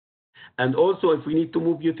 and also if we need to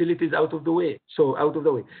move utilities out of the way. So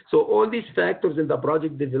all these factors in the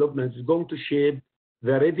project development is going to shape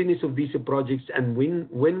the readiness of these projects and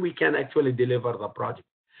when we can actually deliver the project.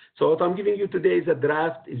 So what I'm giving you today is a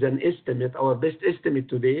draft, is an estimate, our best estimate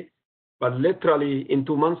today. But literally in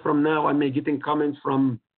 2 months from now, I may get in comments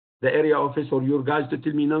from the area office or your guys to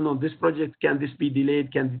tell me, no, this project, can this be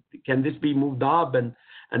delayed? Can this be moved up? And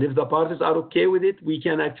if the parties are okay with it, we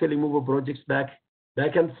can actually move projects back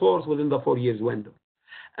and forth within the 4 years window.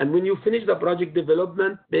 And when you finish the project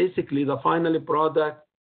development, basically the final product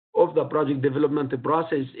of the project development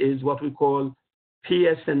process is what we call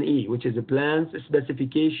PS&E, which is the plans,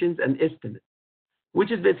 specifications, and estimates,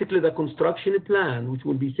 which is basically the construction plan, which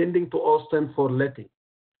will be sending to Austin for letting.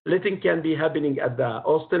 Letting can be happening at the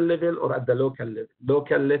Austin level or at the local level,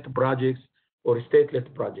 local let projects or state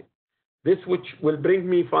let projects. This which will bring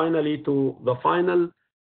me finally to the final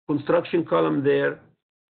construction column there.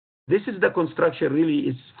 This is the construction really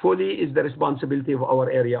is the responsibility of our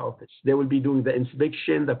area office. They will be doing the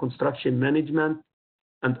inspection, the construction management,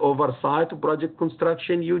 and oversight of project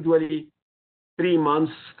construction. Usually 3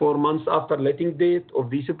 months, 4 months after letting date of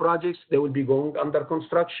these projects, they will be going under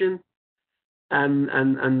construction. And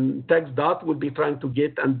TxDOT will be trying to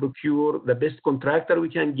get and procure the best contractor we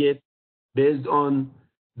can get based on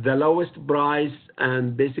the lowest price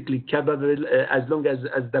and basically capable, as long as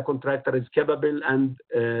the contractor is capable and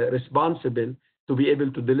responsible to be able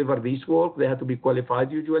to deliver this work. They have to be qualified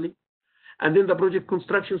usually. And then the project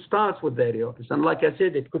construction starts with the area office. And like I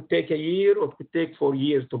said, it could take a year or it could take 4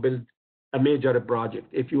 years to build a major project.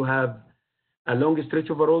 If you have a long stretch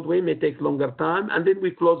of a roadway, it may take longer time. And then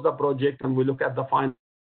we close the project and we look at the final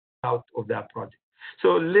out of that project.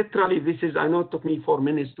 So literally, this is, I know it took me 4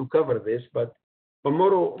 minutes to cover this, but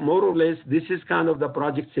more or less, this is kind of the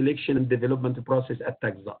project selection and development process at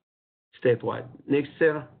TxDOT statewide. Next,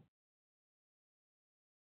 Sarah.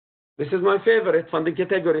 This is my favorite funding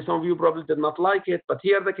category. Some of you probably did not like it, but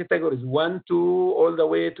here are the categories 1, 2, all the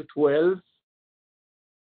way to 12.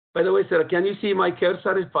 By the way, Sarah, can you see my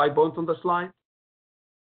cursor if I point on the slide?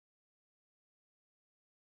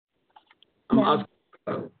 I'm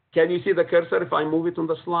asking, can you see the cursor if I move it on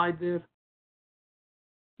the slide there?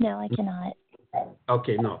 No, I cannot.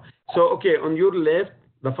 Okay, no. So, okay, on your left,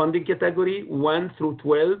 the funding category 1 through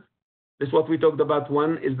 12. This is what we talked about.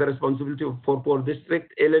 1 is the responsibility for poor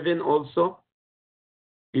district. 11 also.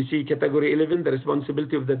 You see category 11, the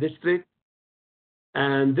responsibility of the district.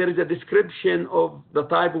 And there is a description of the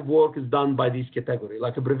type of work is done by this category,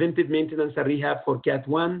 like a preventive maintenance and rehab for Cat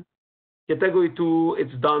 1. Category 2,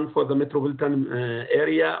 it's done for the metropolitan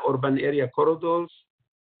area, urban area corridors.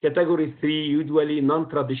 Category 3, usually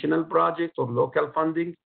non-traditional projects or local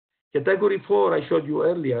funding. Category 4, I showed you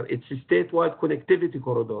earlier, it's statewide connectivity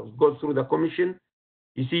corridors, goes through the commission.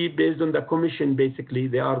 You see, based on the commission, basically,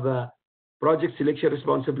 they are the project selection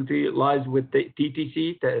responsibility lies with the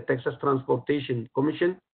TTC, the Texas Transportation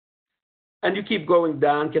Commission. And you keep going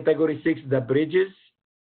down. Category 6, the bridges.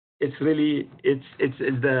 It's really,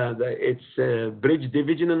 it's bridge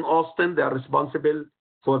division in Austin. They are responsible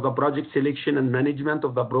for the project selection and management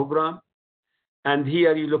of the program. And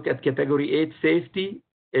here you look at category 8, safety.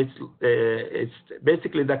 It's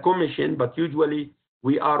basically the commission, but usually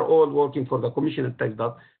we are all working for the commission at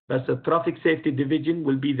TxDOT. That's the traffic safety division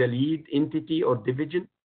will be the lead entity or division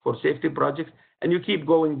for safety projects. And you keep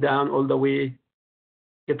going down all the way.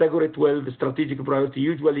 Category 12, strategic priority,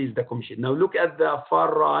 usually is the commission. Now look at the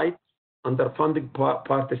far right under funding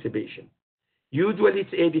participation. Usually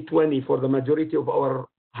it's 80-20 for the majority of our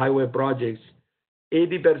highway projects.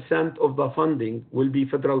 80% of the funding will be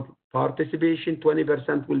federal participation,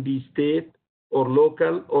 20% will be state or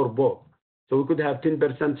local or both. So we could have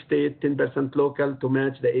 10% state, 10% local to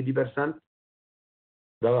match the 80%,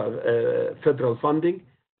 the federal funding.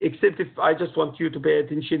 Except if I just want you to pay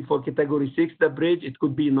attention for category 6, the bridge, it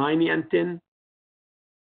could be 90 and 10.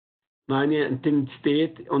 90 and 10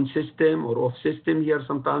 state on system or off system here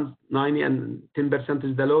sometimes. 90 and 10%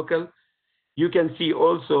 is the local. You can see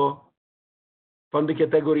also from the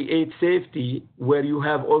category 8 safety where you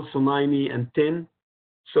have also 90 and 10.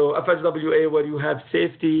 So FHWA where you have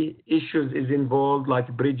safety issues is involved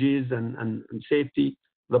like bridges and safety,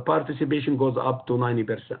 the participation goes up to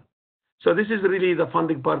 90%. So this is really the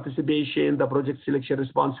funding participation, the project selection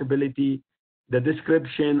responsibility, the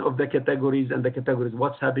description of the categories and the categories,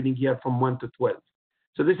 what's happening here from 1 to 12.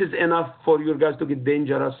 So this is enough for you guys to get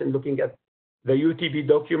dangerous in looking at the UTP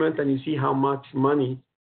document and you see how much money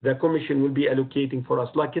the commission will be allocating for us.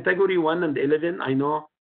 Like category 1 and 11, I know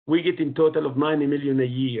we get in total of $90 million a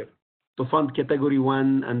year to fund category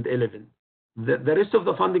 1 and 11. The rest of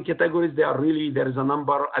the funding categories, they are really, there is a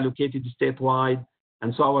number allocated statewide.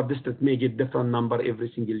 And so our district may get different number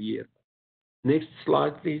every single year. Next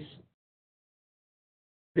slide, please.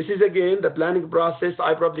 This is again the planning process.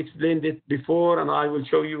 I probably explained it before, and I will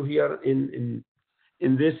show you here in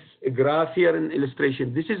this graph here in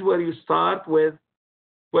illustration. This is where you start with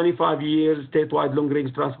 25 years statewide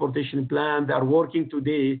long-range transportation plan. They are working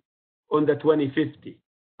today on the 2050.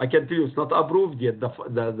 I can tell you it's not approved yet.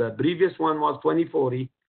 The previous one was 2040.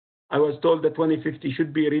 I was told that 2050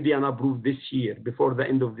 should be ready and approved this year, before the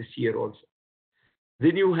end of this year also.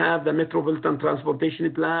 Then you have the Metropolitan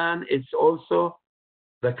Transportation Plan. It's also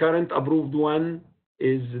the current approved one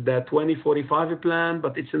is the 2045 plan,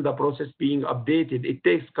 but it's in the process being updated. It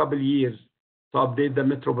takes a couple years to update the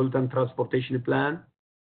Metropolitan Transportation Plan.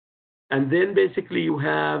 And then basically you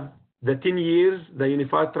have the 10 years, the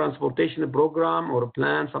Unified Transportation Program or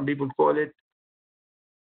plan, some people call it.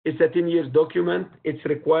 It's a 10 years document. It's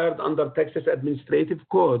required under Texas Administrative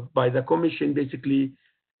Code by the Commission basically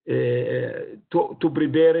to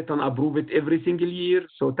prepare it and approve it every single year.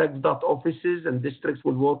 So TxDOT offices and districts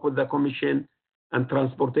will work with the Commission and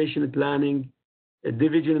Transportation Planning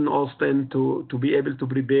Division in Austin to be able to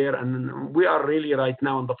prepare. And we are really right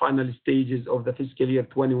now in the final stages of the fiscal year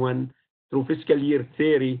 21 through fiscal year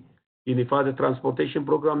 30 Unified Transportation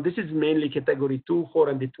Program. This is mainly category 2, 4,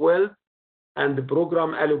 and 12, and the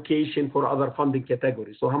program allocation for other funding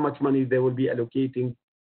categories. So how much money they will be allocating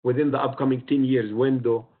within the upcoming 10 years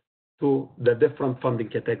window to the different funding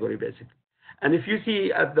category, basically. And if you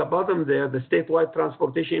see at the bottom there, the statewide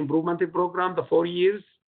transportation improvement program, the 4 years,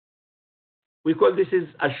 we call this is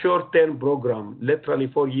a short-term program. Literally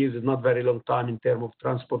 4 years is not very long time in terms of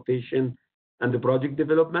transportation and the project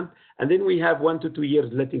development. And then we have 1 to 2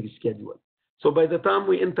 years letting schedule. So by the time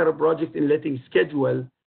we enter a project in letting schedule,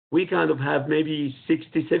 we kind of have maybe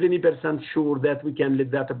 60, 70% sure that we can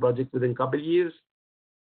let that project within a couple of years.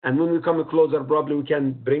 And when we come closer, probably we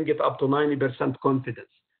can bring it up to 90% confidence.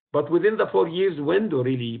 But within the 4 years window,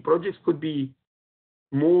 really, projects could be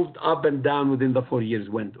moved up and down within the 4 years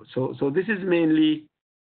window. So this is mainly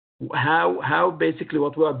how basically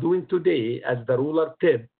what we are doing today as the ruler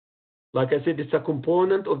TIP. Like I said, it's a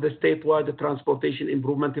component of the statewide transportation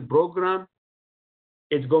improvement program.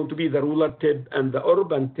 It's going to be the rural TIP and the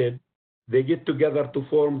urban TIP. They get together to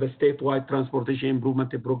form the statewide transportation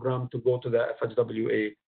improvement program to go to the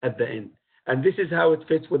FHWA at the end. And this is how it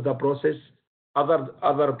fits with the process,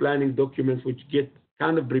 other planning documents which get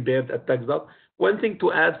kind of prepared at TxDOT. One thing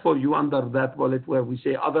to add for you under that bullet where we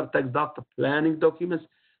say other TxDOT planning documents,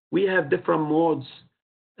 we have different modes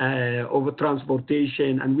of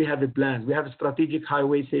transportation, and we have a plan. We have a strategic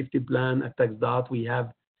highway safety plan at TxDOT. We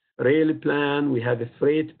have rail plan, we have a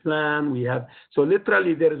freight plan, we have, so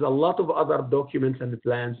literally there is a lot of other documents and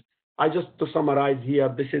plans. I just to summarize here,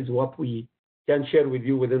 this is what we can share with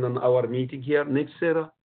you within an hour meeting here. Next,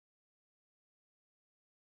 Sarah.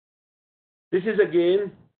 This is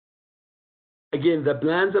again the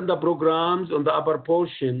plans and the programs on the upper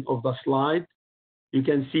portion of the slide. You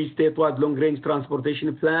can see statewide long-range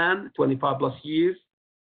transportation plan, 25 plus years.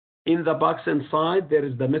 In the box inside, there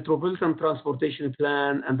is the Metropolitan Transportation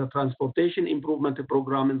Plan and the Transportation Improvement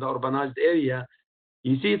Program in the urbanized area.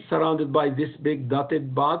 You see it's surrounded by this big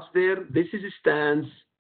dotted box there. This stands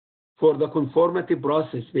for the conformity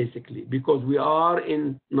process, basically, because we are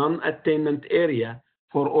in non-attainment area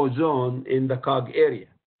for ozone in the COG area.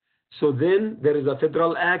 So then there is a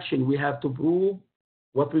federal action. We have to prove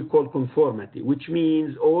what we call conformity, which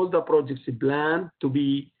means all the projects planned to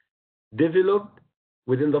be developed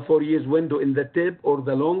within the 4 years window in the TIP or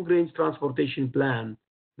the long-range transportation plan,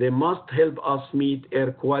 they must help us meet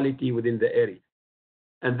air quality within the area.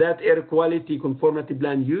 And that air quality conformity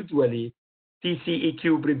plan, usually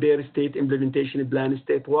TCEQ prepare state implementation plan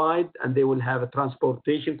statewide, and they will have a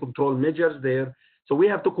transportation control measures there. So we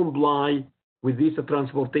have to comply with these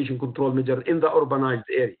transportation control measures in the urbanized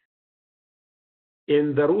area.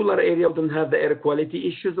 In the rural area, we don't have the air quality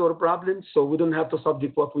issues or problems, so we don't have to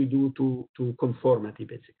subject what we do to conformity,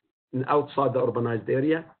 basically, outside the urbanized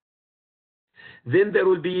area. Then there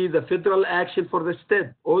will be the federal action for the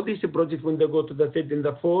STEP. All these projects, when they go to the FED in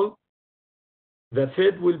the fall, the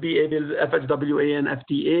FED will be able, FHWA and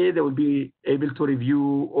FTA, they will be able to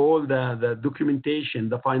review all the documentation,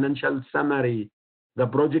 the financial summary, the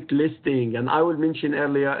project listing, and I will mention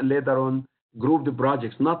later on, grouped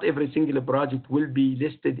projects. Not every single project will be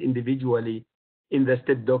listed individually in the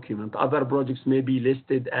STEP document. Other projects may be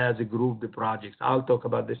listed as a grouped projects. I'll talk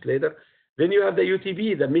about this later. Then you have the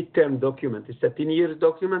UTB, the midterm document. It's a 10-year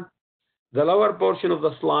document. The lower portion of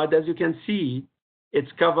the slide, as you can see,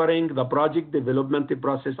 it's covering the project development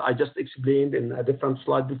process I just explained in a different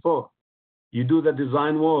slide before. You do the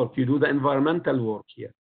design work, you do the environmental work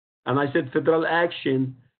here. And I said federal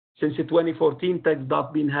action. Since 2014,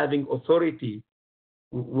 TxDOT been having authority,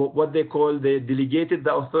 what they call, they delegated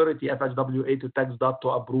the authority, FHWA, to TxDOT to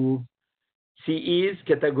approve CE's,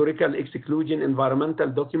 categorical exclusion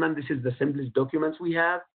environmental document. This is the simplest documents we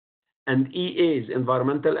have. And EA's,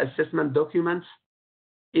 environmental assessment documents.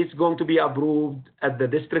 It's going to be approved at the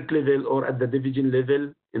district level or at the division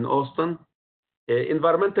level in Austin.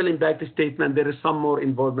 Environmental impact statement, there is some more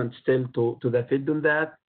involvement still to the FID on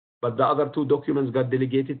that, but the other two documents got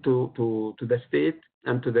delegated to the state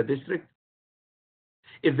and to the district.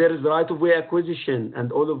 If there is right-of-way acquisition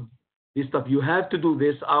and all of this stuff, you have to do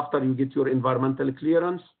this after you get your environmental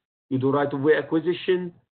clearance. You do right-of-way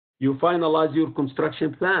acquisition, you finalize your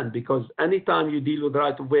construction plan, because anytime you deal with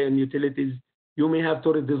right-of-way and utilities, you may have to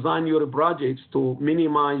redesign your projects to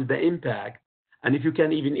minimize the impact. And if you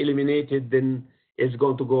can even eliminate it, then it's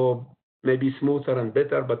going to go maybe smoother and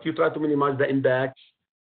better, but you try to minimize the impact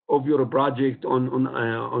of your project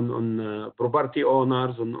on property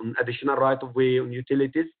owners, on additional right-of-way, on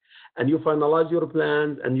utilities, and you finalize your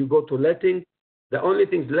plans and you go to letting. The only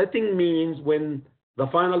thing letting means when the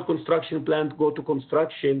final construction plan goes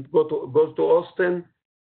to Austin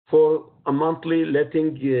for a monthly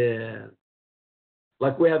letting,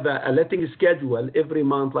 like we have a letting schedule every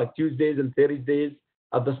month, like Tuesdays and Thursdays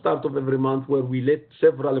at the start of every month, where we let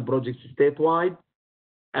several projects statewide.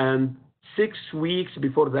 And 6 weeks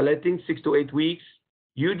before the letting, 6 to 8 weeks,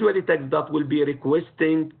 usually TxDOT will be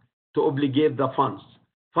requesting to obligate the funds.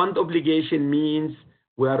 Fund obligation means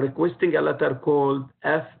we are requesting a letter called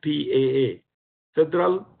FPAA,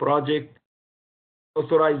 Federal Project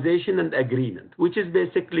Authorization and Agreement, which is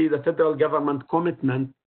basically the federal government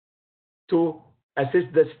commitment to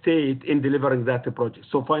assist the state in delivering that project.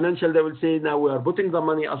 So financial, they will say, now we are putting the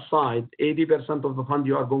money aside, 80% of the fund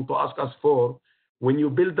you are going to ask us for. When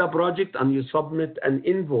you build the project and you submit an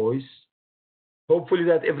invoice, hopefully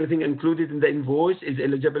that everything included in the invoice is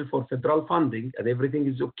eligible for federal funding and everything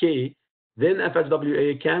is okay, then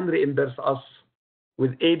FHWA can reimburse us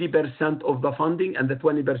with 80% of the funding, and the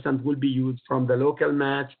 20% will be used from the local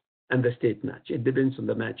match and the state match. It depends on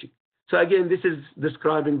the matching. So again, this is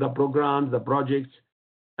describing the programs, the projects,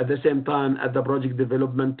 at the same time at the project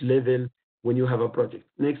development level when you have a project.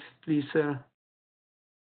 Next, please, Sarah.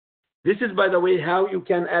 This is, by the way, how you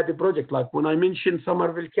can add a project. Like when I mentioned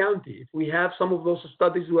Somervell County, if we have some of those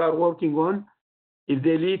studies we are working on, if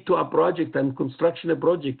they lead to a project and construction a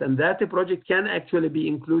project, and that a project can actually be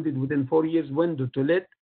included within 4 years window to let,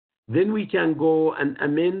 then we can go and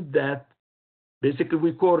amend that. Basically,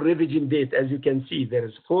 we call revision date. As you can see, there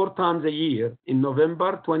is 4 times a year in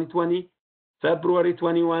November 2020, February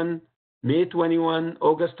 21, May 21,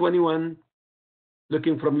 August 21,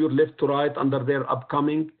 looking from your left to right under their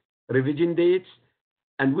upcoming revision dates.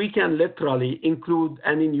 And we can literally include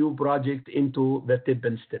any new project into the tip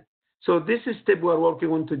and step. So this is step we're working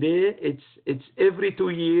on today. It's every 2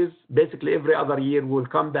 years, basically every other year, we'll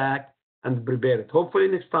come back and prepare it. Hopefully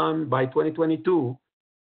next time by 2022,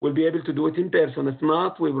 we'll be able to do it in person. If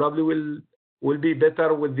not, we probably will be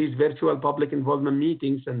better with these virtual public involvement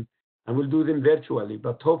meetings, and we'll do them virtually,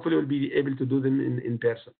 but hopefully we'll be able to do them in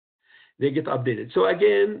person. They get updated. So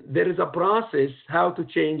again, there is a process how to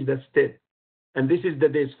change the step, and this is the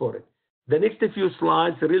days for it. The next few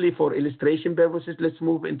slides, really for illustration purposes, let's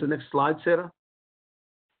move into next slide, Sarah.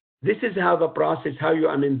 This is how the process, how you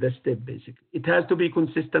amend the step, basically. It has to be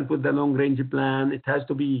consistent with the long-range plan. It has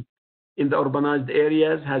to be in the urbanized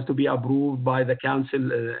areas, has to be approved by the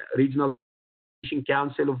council, regional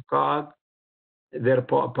council of COG, their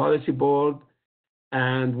policy board,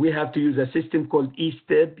 and we have to use a system called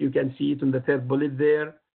eStep. You can see it in the third bullet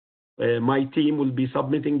there. My team will be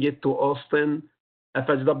submitting it to Austin.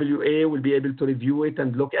 FHWA will be able to review it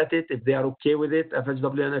and look at it. If they are okay with it,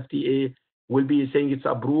 FHWA and FTA will be saying it's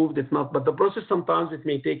approved. If not, but the process sometimes it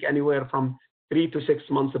may take anywhere from 3 to 6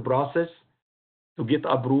 months of process to get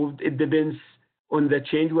approved. It depends on the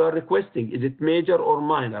change we are requesting. Is it major or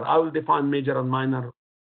minor? I will define major and minor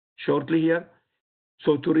shortly here.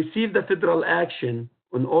 So to receive the federal action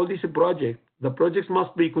on all these projects, the projects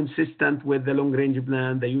must be consistent with the long-range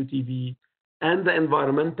plan, the UTV, and the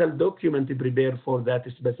environmental document prepared for that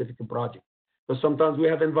specific project. Because sometimes we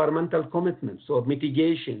have environmental commitments or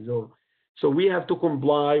mitigations, so we have to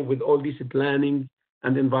comply with all these planning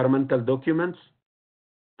and environmental documents.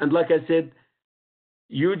 And like I said,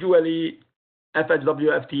 usually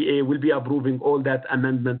FHW, FTA will be approving all that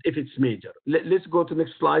amendment if it's major. Let's go to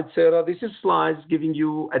next slide, Sarah. This is slides giving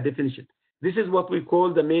you a definition. This is what we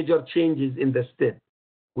call the major changes in the step,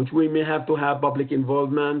 which we may have to have public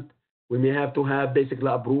involvement. We may have to have basically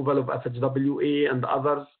approval of FHWA and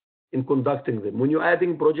others in conducting them. When you're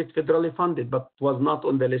adding project federally funded, but was not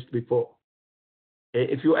on the list before.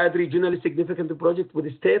 If you add regionally significant project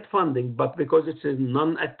with state funding, but because it's a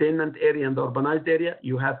non-attainment area and urbanized area,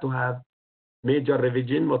 you have to have major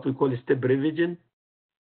revision, what we call a step revision.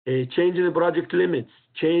 Change in the project limits,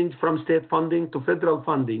 change from state funding to federal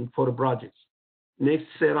funding for projects. Next,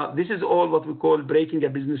 Sarah, this is all what we call breaking a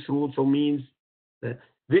business rule, so means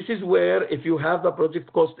This is where if you have the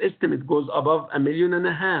project cost estimate goes above $1.5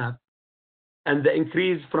 million, and the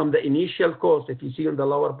increase from the initial cost, if you see on the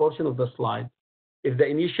lower portion of the slide, if the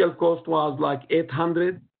initial cost was like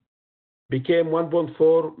 800, became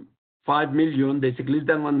 1.45 million, basically less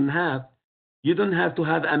than 1.5, you don't have to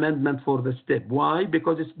have amendment for the step. Why?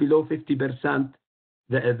 Because it's below 50%.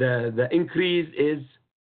 The increase is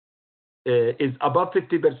above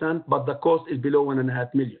 50%, but the cost is below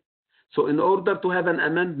 1.5 million. So in order to have an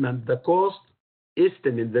amendment, the cost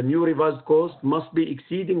estimate, the new revised cost, must be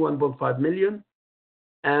exceeding 1.5 million,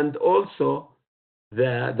 and also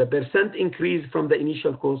the percent increase from the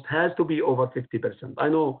initial cost has to be over 50%. I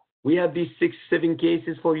know we have these 7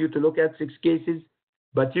 cases for you to look at, 6 cases,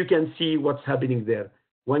 but you can see what's happening there.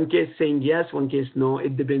 One case saying yes, one case no.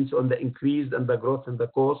 It depends on the increase and the growth and the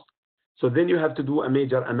cost. So then you have to do a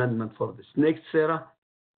major amendment for this. Next, Sarah.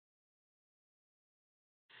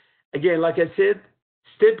 Again, like I said,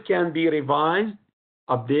 STEP can be revised,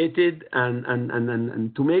 updated,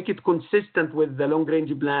 and to make it consistent with the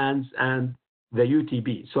long-range plans and the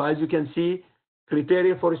UTP. So as you can see,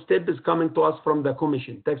 criteria for STEP is coming to us from the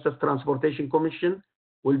Commission. Texas Transportation Commission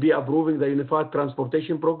will be approving the Unified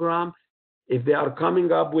Transportation Program. If they are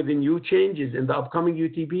coming up with the new changes in the upcoming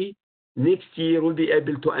UTP, next year we'll be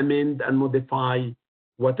able to amend and modify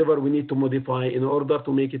whatever we need to modify in order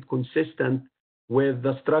to make it consistent with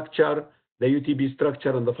the structure, the UTP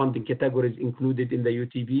structure, and the funding categories included in the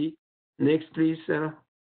UTP. Next, please, Sarah.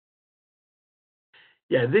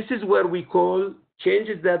 Yeah, this is where we call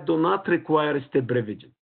changes that do not require a step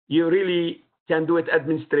revision. You really can do it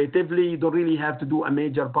administratively. You don't really have to do a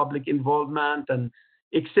major public involvement, and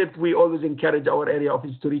except we always encourage our area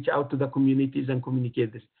office to reach out to the communities and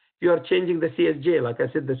communicate this. If you are changing the CSJ, like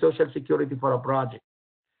I said, the Social Security for a project,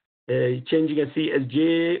 changing a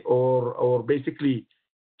CSJ or basically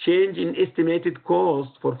change in estimated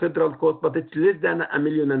cost for federal cost, but it's less than $1.5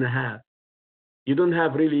 million. You don't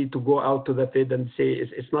have really to go out to the Fed and say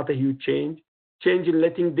it's not a huge change. Change in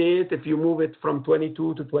letting date, if you move it from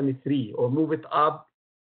 22 to 23, or move it up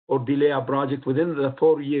or delay a project within the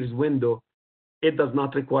 4 years window, it does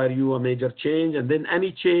not require you a major change. And then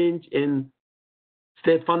any change in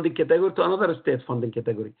state funding category to another state funding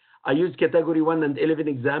category. I used category 1 and 11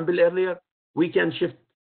 example earlier. We can shift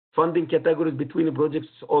funding categories between projects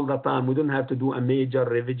all the time. We don't have to do a major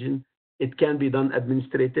revision. It can be done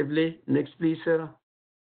administratively. Next, please, Sarah.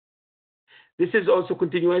 This is also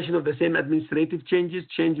continuation of the same administrative changes.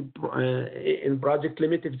 Change in project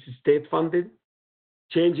limit if it's state funded.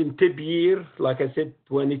 Change in TIP year, like I said,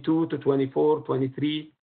 22 to 24,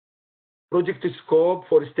 23. Project scope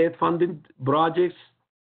for state funded projects.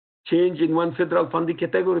 Change in one federal funding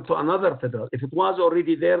category to another federal. If it was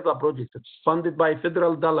already there, the project, it's funded by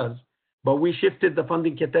federal dollars, but we shifted the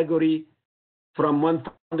funding category from one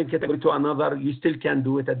funding category to another, you still can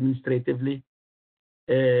do it administratively.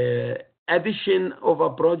 Addition of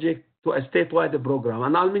a project to a statewide program.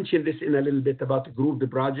 And I'll mention this in a little bit about grouped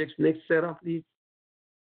projects. Next, Sarah, please.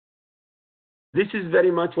 This is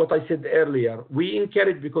very much what I said earlier. We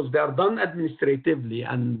encourage, because they are done administratively,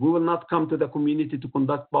 and we will not come to the community to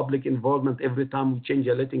conduct public involvement every time we change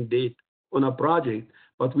a letting date on a project,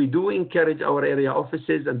 but we do encourage our area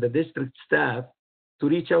offices and the district staff to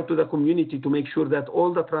reach out to the community to make sure that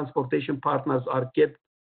all the transportation partners are kept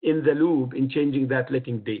in the loop in changing that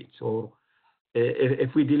letting dates, or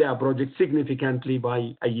if we delay a project significantly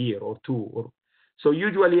by a year or two. So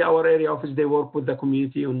usually our area office, they work with the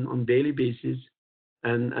community on daily basis.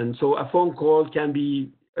 And so a phone call can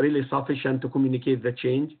be really sufficient to communicate the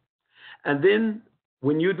change. And then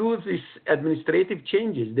when you do these administrative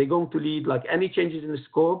changes, they're going to lead, like any changes in the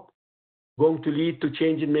scope, going to lead to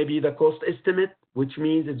change in maybe the cost estimate, which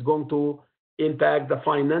means it's going to impact the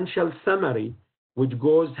financial summary, which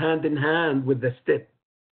goes hand in hand with the step.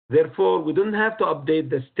 Therefore, we don't have to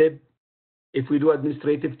update the step if we do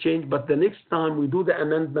administrative change, but the next time we do the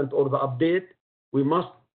amendment or the update, we must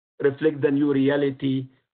reflect the new reality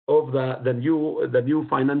of the new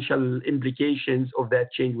financial implications of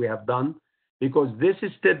that change we have done. Because this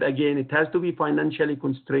step, again, it has to be financially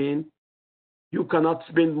constrained. You cannot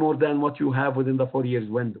spend more than what you have within the 4 years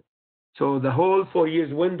window. So the whole 4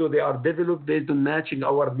 years window, they are developed based on matching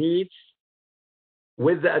our needs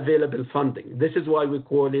with the available funding. This is why we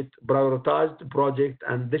call it prioritized project,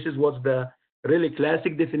 and this is what's the really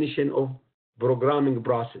classic definition of programming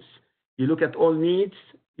process. You look at all needs,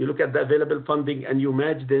 you look at the available funding, and you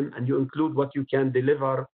match them, and you include what you can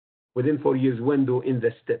deliver within 4 years window in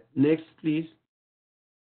the step. Next, please.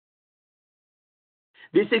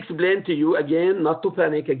 This explained to you again, not to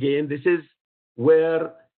panic again. This is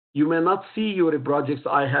where You may not see your projects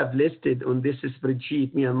I have listed on this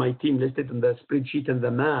spreadsheet, me and my team listed on the spreadsheet and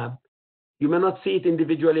the map. You may not see it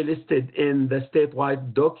individually listed in the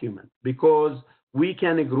statewide document because we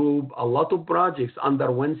can group a lot of projects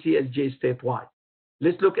under one CSJ statewide.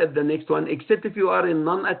 Let's look at the next one. Except if you are in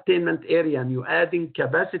non-attainment area and you're adding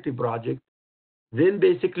capacity project, then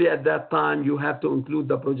basically at that time you have to include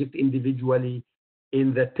the project individually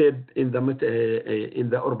in the TIB in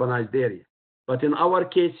the urbanized area. But in our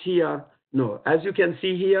case here, no. As you can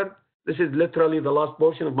see here, this is literally the last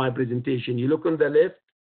portion of my presentation. You look on the left,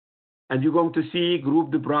 and you're going to see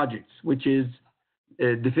grouped projects, which is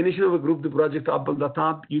a definition of a grouped project up on the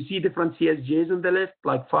top. You see different CSJs on the left,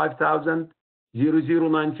 like 5,000,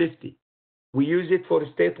 00950. We use it for a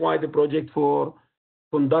statewide project for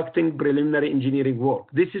conducting preliminary engineering work.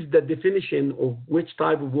 This is the definition of which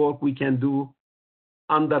type of work we can do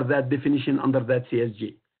under that definition, under that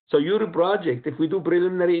CSJ. So your project, if we do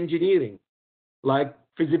preliminary engineering, like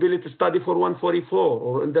feasibility study for 144,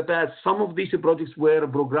 or in the past, some of these projects were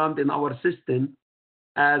programmed in our system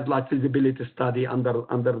as like feasibility study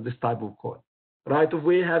under this type of code. Right of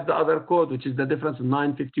way have the other code, which is the difference of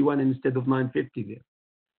 951 instead of 950 there.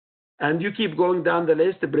 And you keep going down the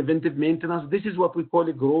list, the preventive maintenance. This is what we call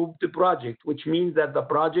a grouped project, which means that the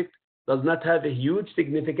project does not have a huge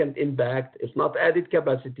significant impact. It's not added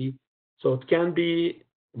capacity. So it can be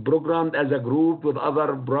programmed as a group with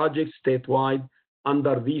other projects statewide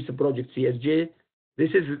under these project CSJ. This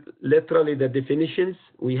is literally the definitions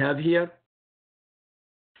we have here.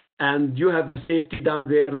 And you have safety down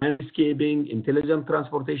there, landscaping, intelligent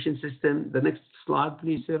transportation system. The next slide,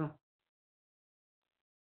 please, Sarah.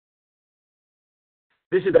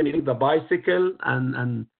 This is the bicycle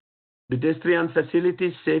and pedestrian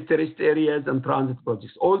facilities, safety rest areas, and transit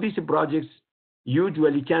projects. All these projects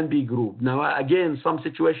usually can be grouped. Now, again, some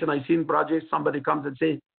situation I seen projects, somebody comes and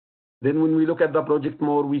says, then when we look at the project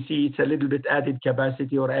more, we see it's a little bit added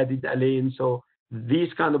capacity or added a lane. So these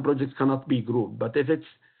kind of projects cannot be grouped. But if it's,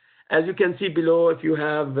 as you can see below, if you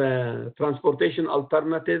have transportation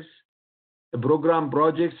alternatives, program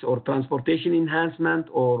projects, or transportation enhancement,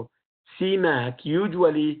 or CMAC,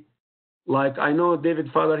 usually, like I know David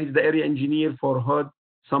Fowler, he's the area engineer for Hood,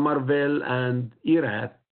 Somervell, and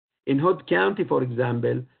Erath. In Hood County, for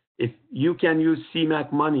example, if you can use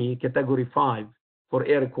CMAC money, category 5, for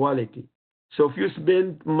air quality. So if you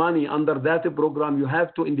spend money under that program, you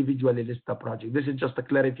have to individually list the project. This is just a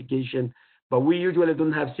clarification, but we usually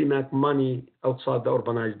don't have CMAC money outside the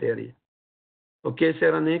urbanized area. Okay,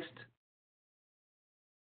 Sarah, next.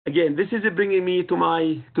 Again, this is bringing me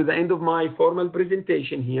to the end of my formal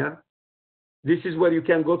presentation here. This is where you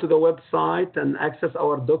can go to the website and access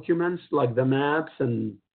our documents like the maps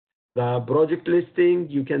and the project listing.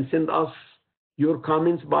 You can send us your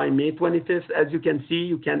comments by May 25th. As you can see,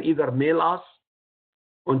 you can either mail us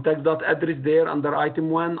on TxDOT address there under item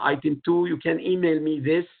 1. Item 2, you can email me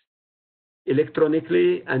this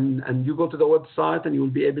electronically, and you go to the website and you will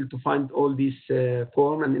be able to find all this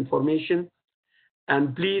form and information.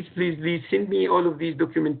 And please send me all of these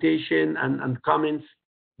documentation and comments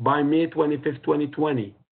by May 25th,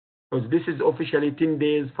 2020, because this is officially 10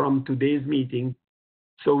 days from today's meeting.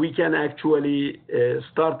 So we can actually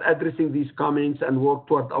start addressing these comments and work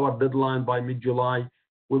toward our deadline by mid-July.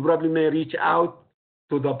 We probably may reach out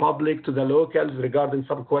to the public, to the locals regarding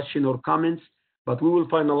some question or comments, but we will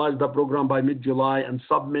finalize the program by mid-July and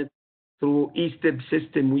submit through eStep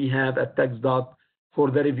system we have at TxDOT for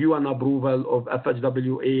the review and approval of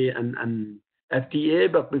FHWA and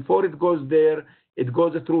FTA. But before it goes there, it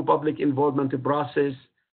goes through public involvement process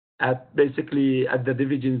basically at the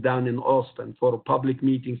divisions down in Austin for public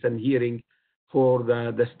meetings and hearing for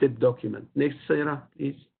the STEP document. Next, Sarah,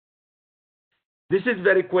 please. This is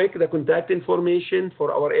very quick, the contact information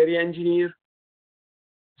for our area engineer.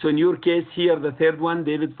 So in your case here, the third one,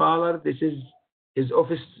 David Fowler, this is his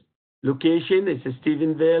office location. It's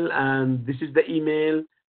Stephenville, and this is the email,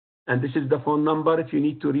 and this is the phone number if you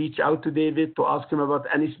need to reach out to David to ask him about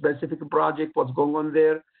any specific project, what's going on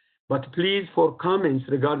there. But please, for comments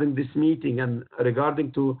regarding this meeting and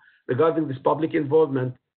regarding this public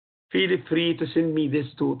involvement, feel free to send me this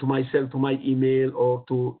to myself, to my email, or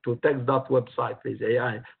to TxDOT website, please.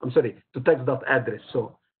 I'm sorry, to TxDOT address.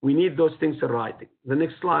 So we need those things in writing. The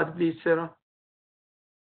next slide, please, Sarah.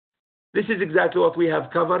 This is exactly what we have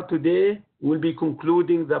covered today. We'll be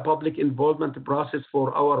concluding the public involvement process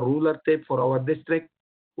for our ruler tip for our district.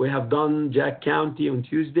 We have done Jack County on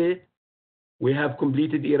Tuesday. We have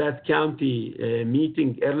completed Erath County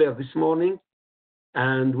meeting earlier this morning,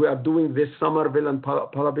 and we are doing this Somervell and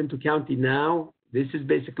Palo Pinto County now. This is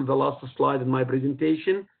basically the last slide in my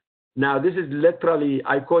presentation. Now, this is literally,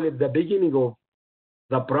 I call it the beginning of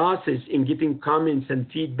the process in getting comments and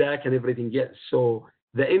feedback and everything else. So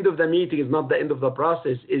the end of the meeting is not the end of the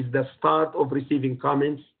process, is the start of receiving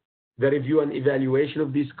comments, the review and evaluation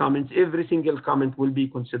of these comments. Every single comment will be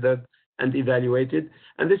considered and evaluated.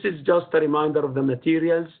 And this is just a reminder of the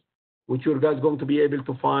materials which you guys are going to be able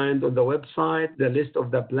to find on the website, the list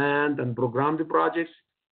of the planned and programmed projects,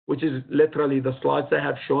 which is literally the slides I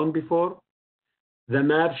have shown before, the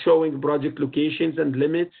map showing project locations and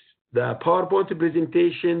limits, the PowerPoint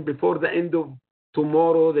presentation before the end of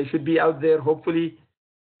tomorrow. They should be out there, hopefully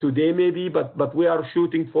today maybe, but we are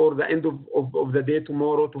shooting for the end of the day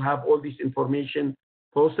tomorrow to have all this information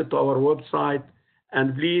posted to our website.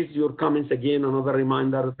 And please, your comments, again, another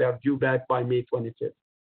reminder, they are due back by May 25th.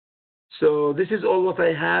 So this is all what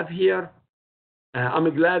I have here.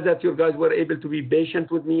 I'm glad that you guys were able to be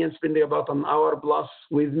patient with me and spending about an hour plus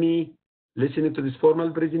with me listening to this formal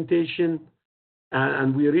presentation.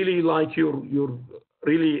 And we really like you're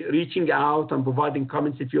really reaching out and providing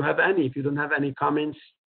comments if you have any. If you don't have any comments,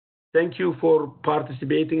 thank you for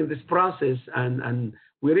participating in this process. And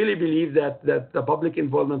we really believe that the public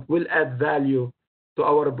involvement will add value to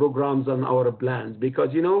our programs and our plans, because,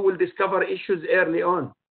 you know, we'll discover issues early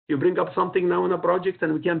on. You bring up something now in a project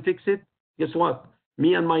and we can fix it, guess what?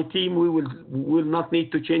 Me and my team, we will not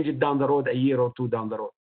need to change it down the road a year or two down the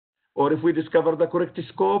road. Or if we discover the correct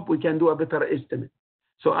scope, we can do a better estimate.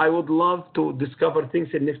 So I would love to discover things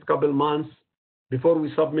in the next couple of months before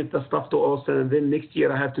we submit the stuff to Austin, and then next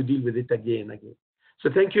year I have to deal with it again. So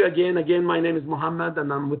thank you again. Again, my name is Mohammed,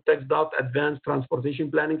 and I'm with TxDOT Advanced Transportation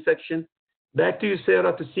Planning Section. Back to you,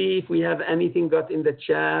 Sarah, to see if we have anything got in the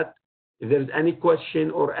chat, if there's any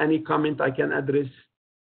question or any comment I can address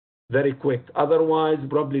very quick. Otherwise,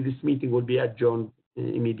 probably this meeting will be adjourned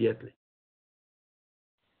immediately.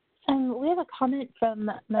 We have a comment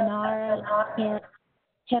from Manara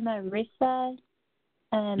Himarisa.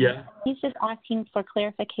 Yeah. He's just asking for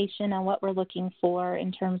clarification on what we're looking for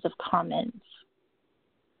in terms of comments.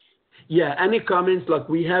 Yeah, any comments, like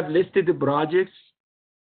we have listed the projects.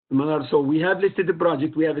 So we have listed the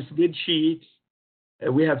project. We have a spreadsheet.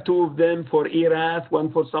 We have two of them for Erath,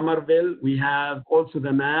 one for Somervell. We have also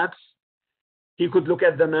the maps. He could look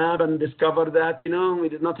at the map and discover that, you know, we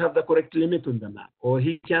did not have the correct limit on the map. Or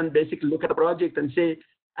he can basically look at the project and say,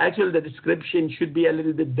 actually, the description should be a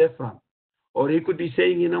little bit different. Or he could be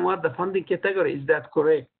saying, you know what, the funding category, is that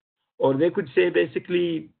correct? Or they could say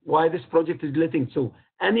basically why this project is letting. So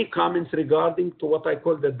any comments regarding to what I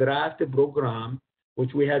call the draft program,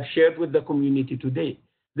 which we have shared with the community today.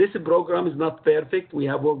 This program is not perfect. We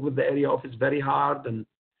have worked with the area office very hard, and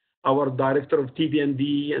our director of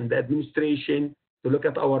TB&D and the administration to look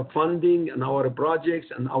at our funding and our projects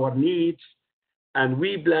and our needs. And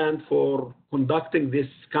we plan for conducting this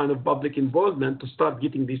kind of public involvement to start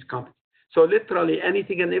getting these comments. So literally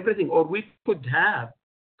anything and everything, or we could have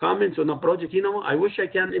comments on a project, you know, I wish I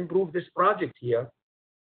can improve this project here.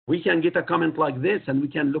 We can get a comment like this and we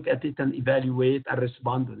can look at it and evaluate and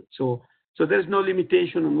respond to it. So there's no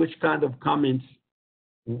limitation on which kind of comments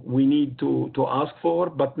we need to ask for,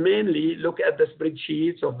 but mainly look at the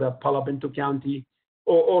spreadsheets of the Palo Pinto County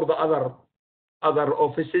or the other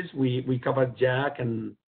offices. We covered Jack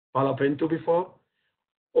and Palo Pinto before,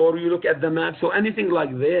 or you look at the map. So anything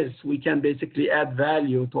like this, we can basically add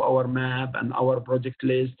value to our map and our project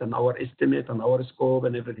list and our estimate and our scope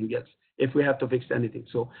and everything else if we have to fix anything.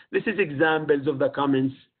 So this is examples of the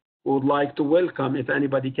comments we would like to welcome if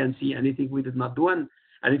anybody can see anything we did not do. And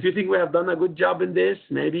if you think we have done a good job in this,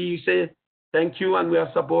 maybe you say thank you and we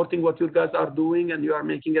are supporting what you guys are doing and you are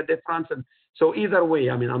making a difference. And so either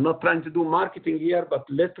way, I mean, I'm not trying to do marketing here, but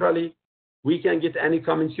literally we can get any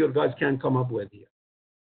comments you guys can come up with here.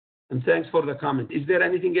 And thanks for the comment. Is there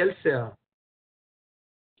anything else, Sarah?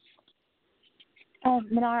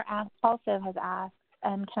 Minar also has asked,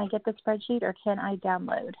 can I get the spreadsheet or can I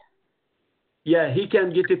download? Yeah, he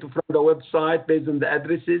can get it from the website based on the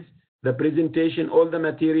addresses. The presentation, all the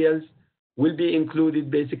materials will be included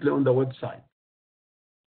basically on the website.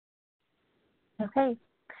 Okay,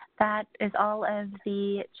 that is all of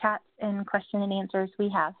the chats and question and answers we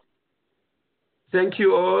have. Thank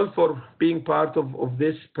you all for being part of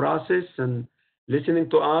this process and listening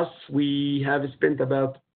to us. We have spent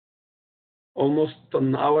about almost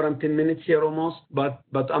an hour and 10 minutes here almost, but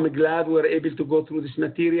I'm glad we're able to go through this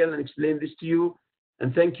material and explain this to you.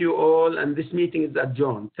 And thank you all, and this meeting is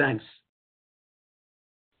adjourned. Thanks.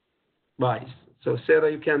 Bye. So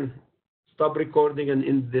Sarah, you can stop recording and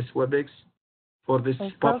end this WebEx for this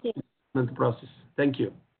process. Thank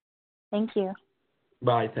you. Thank you.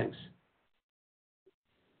 Bye, thanks.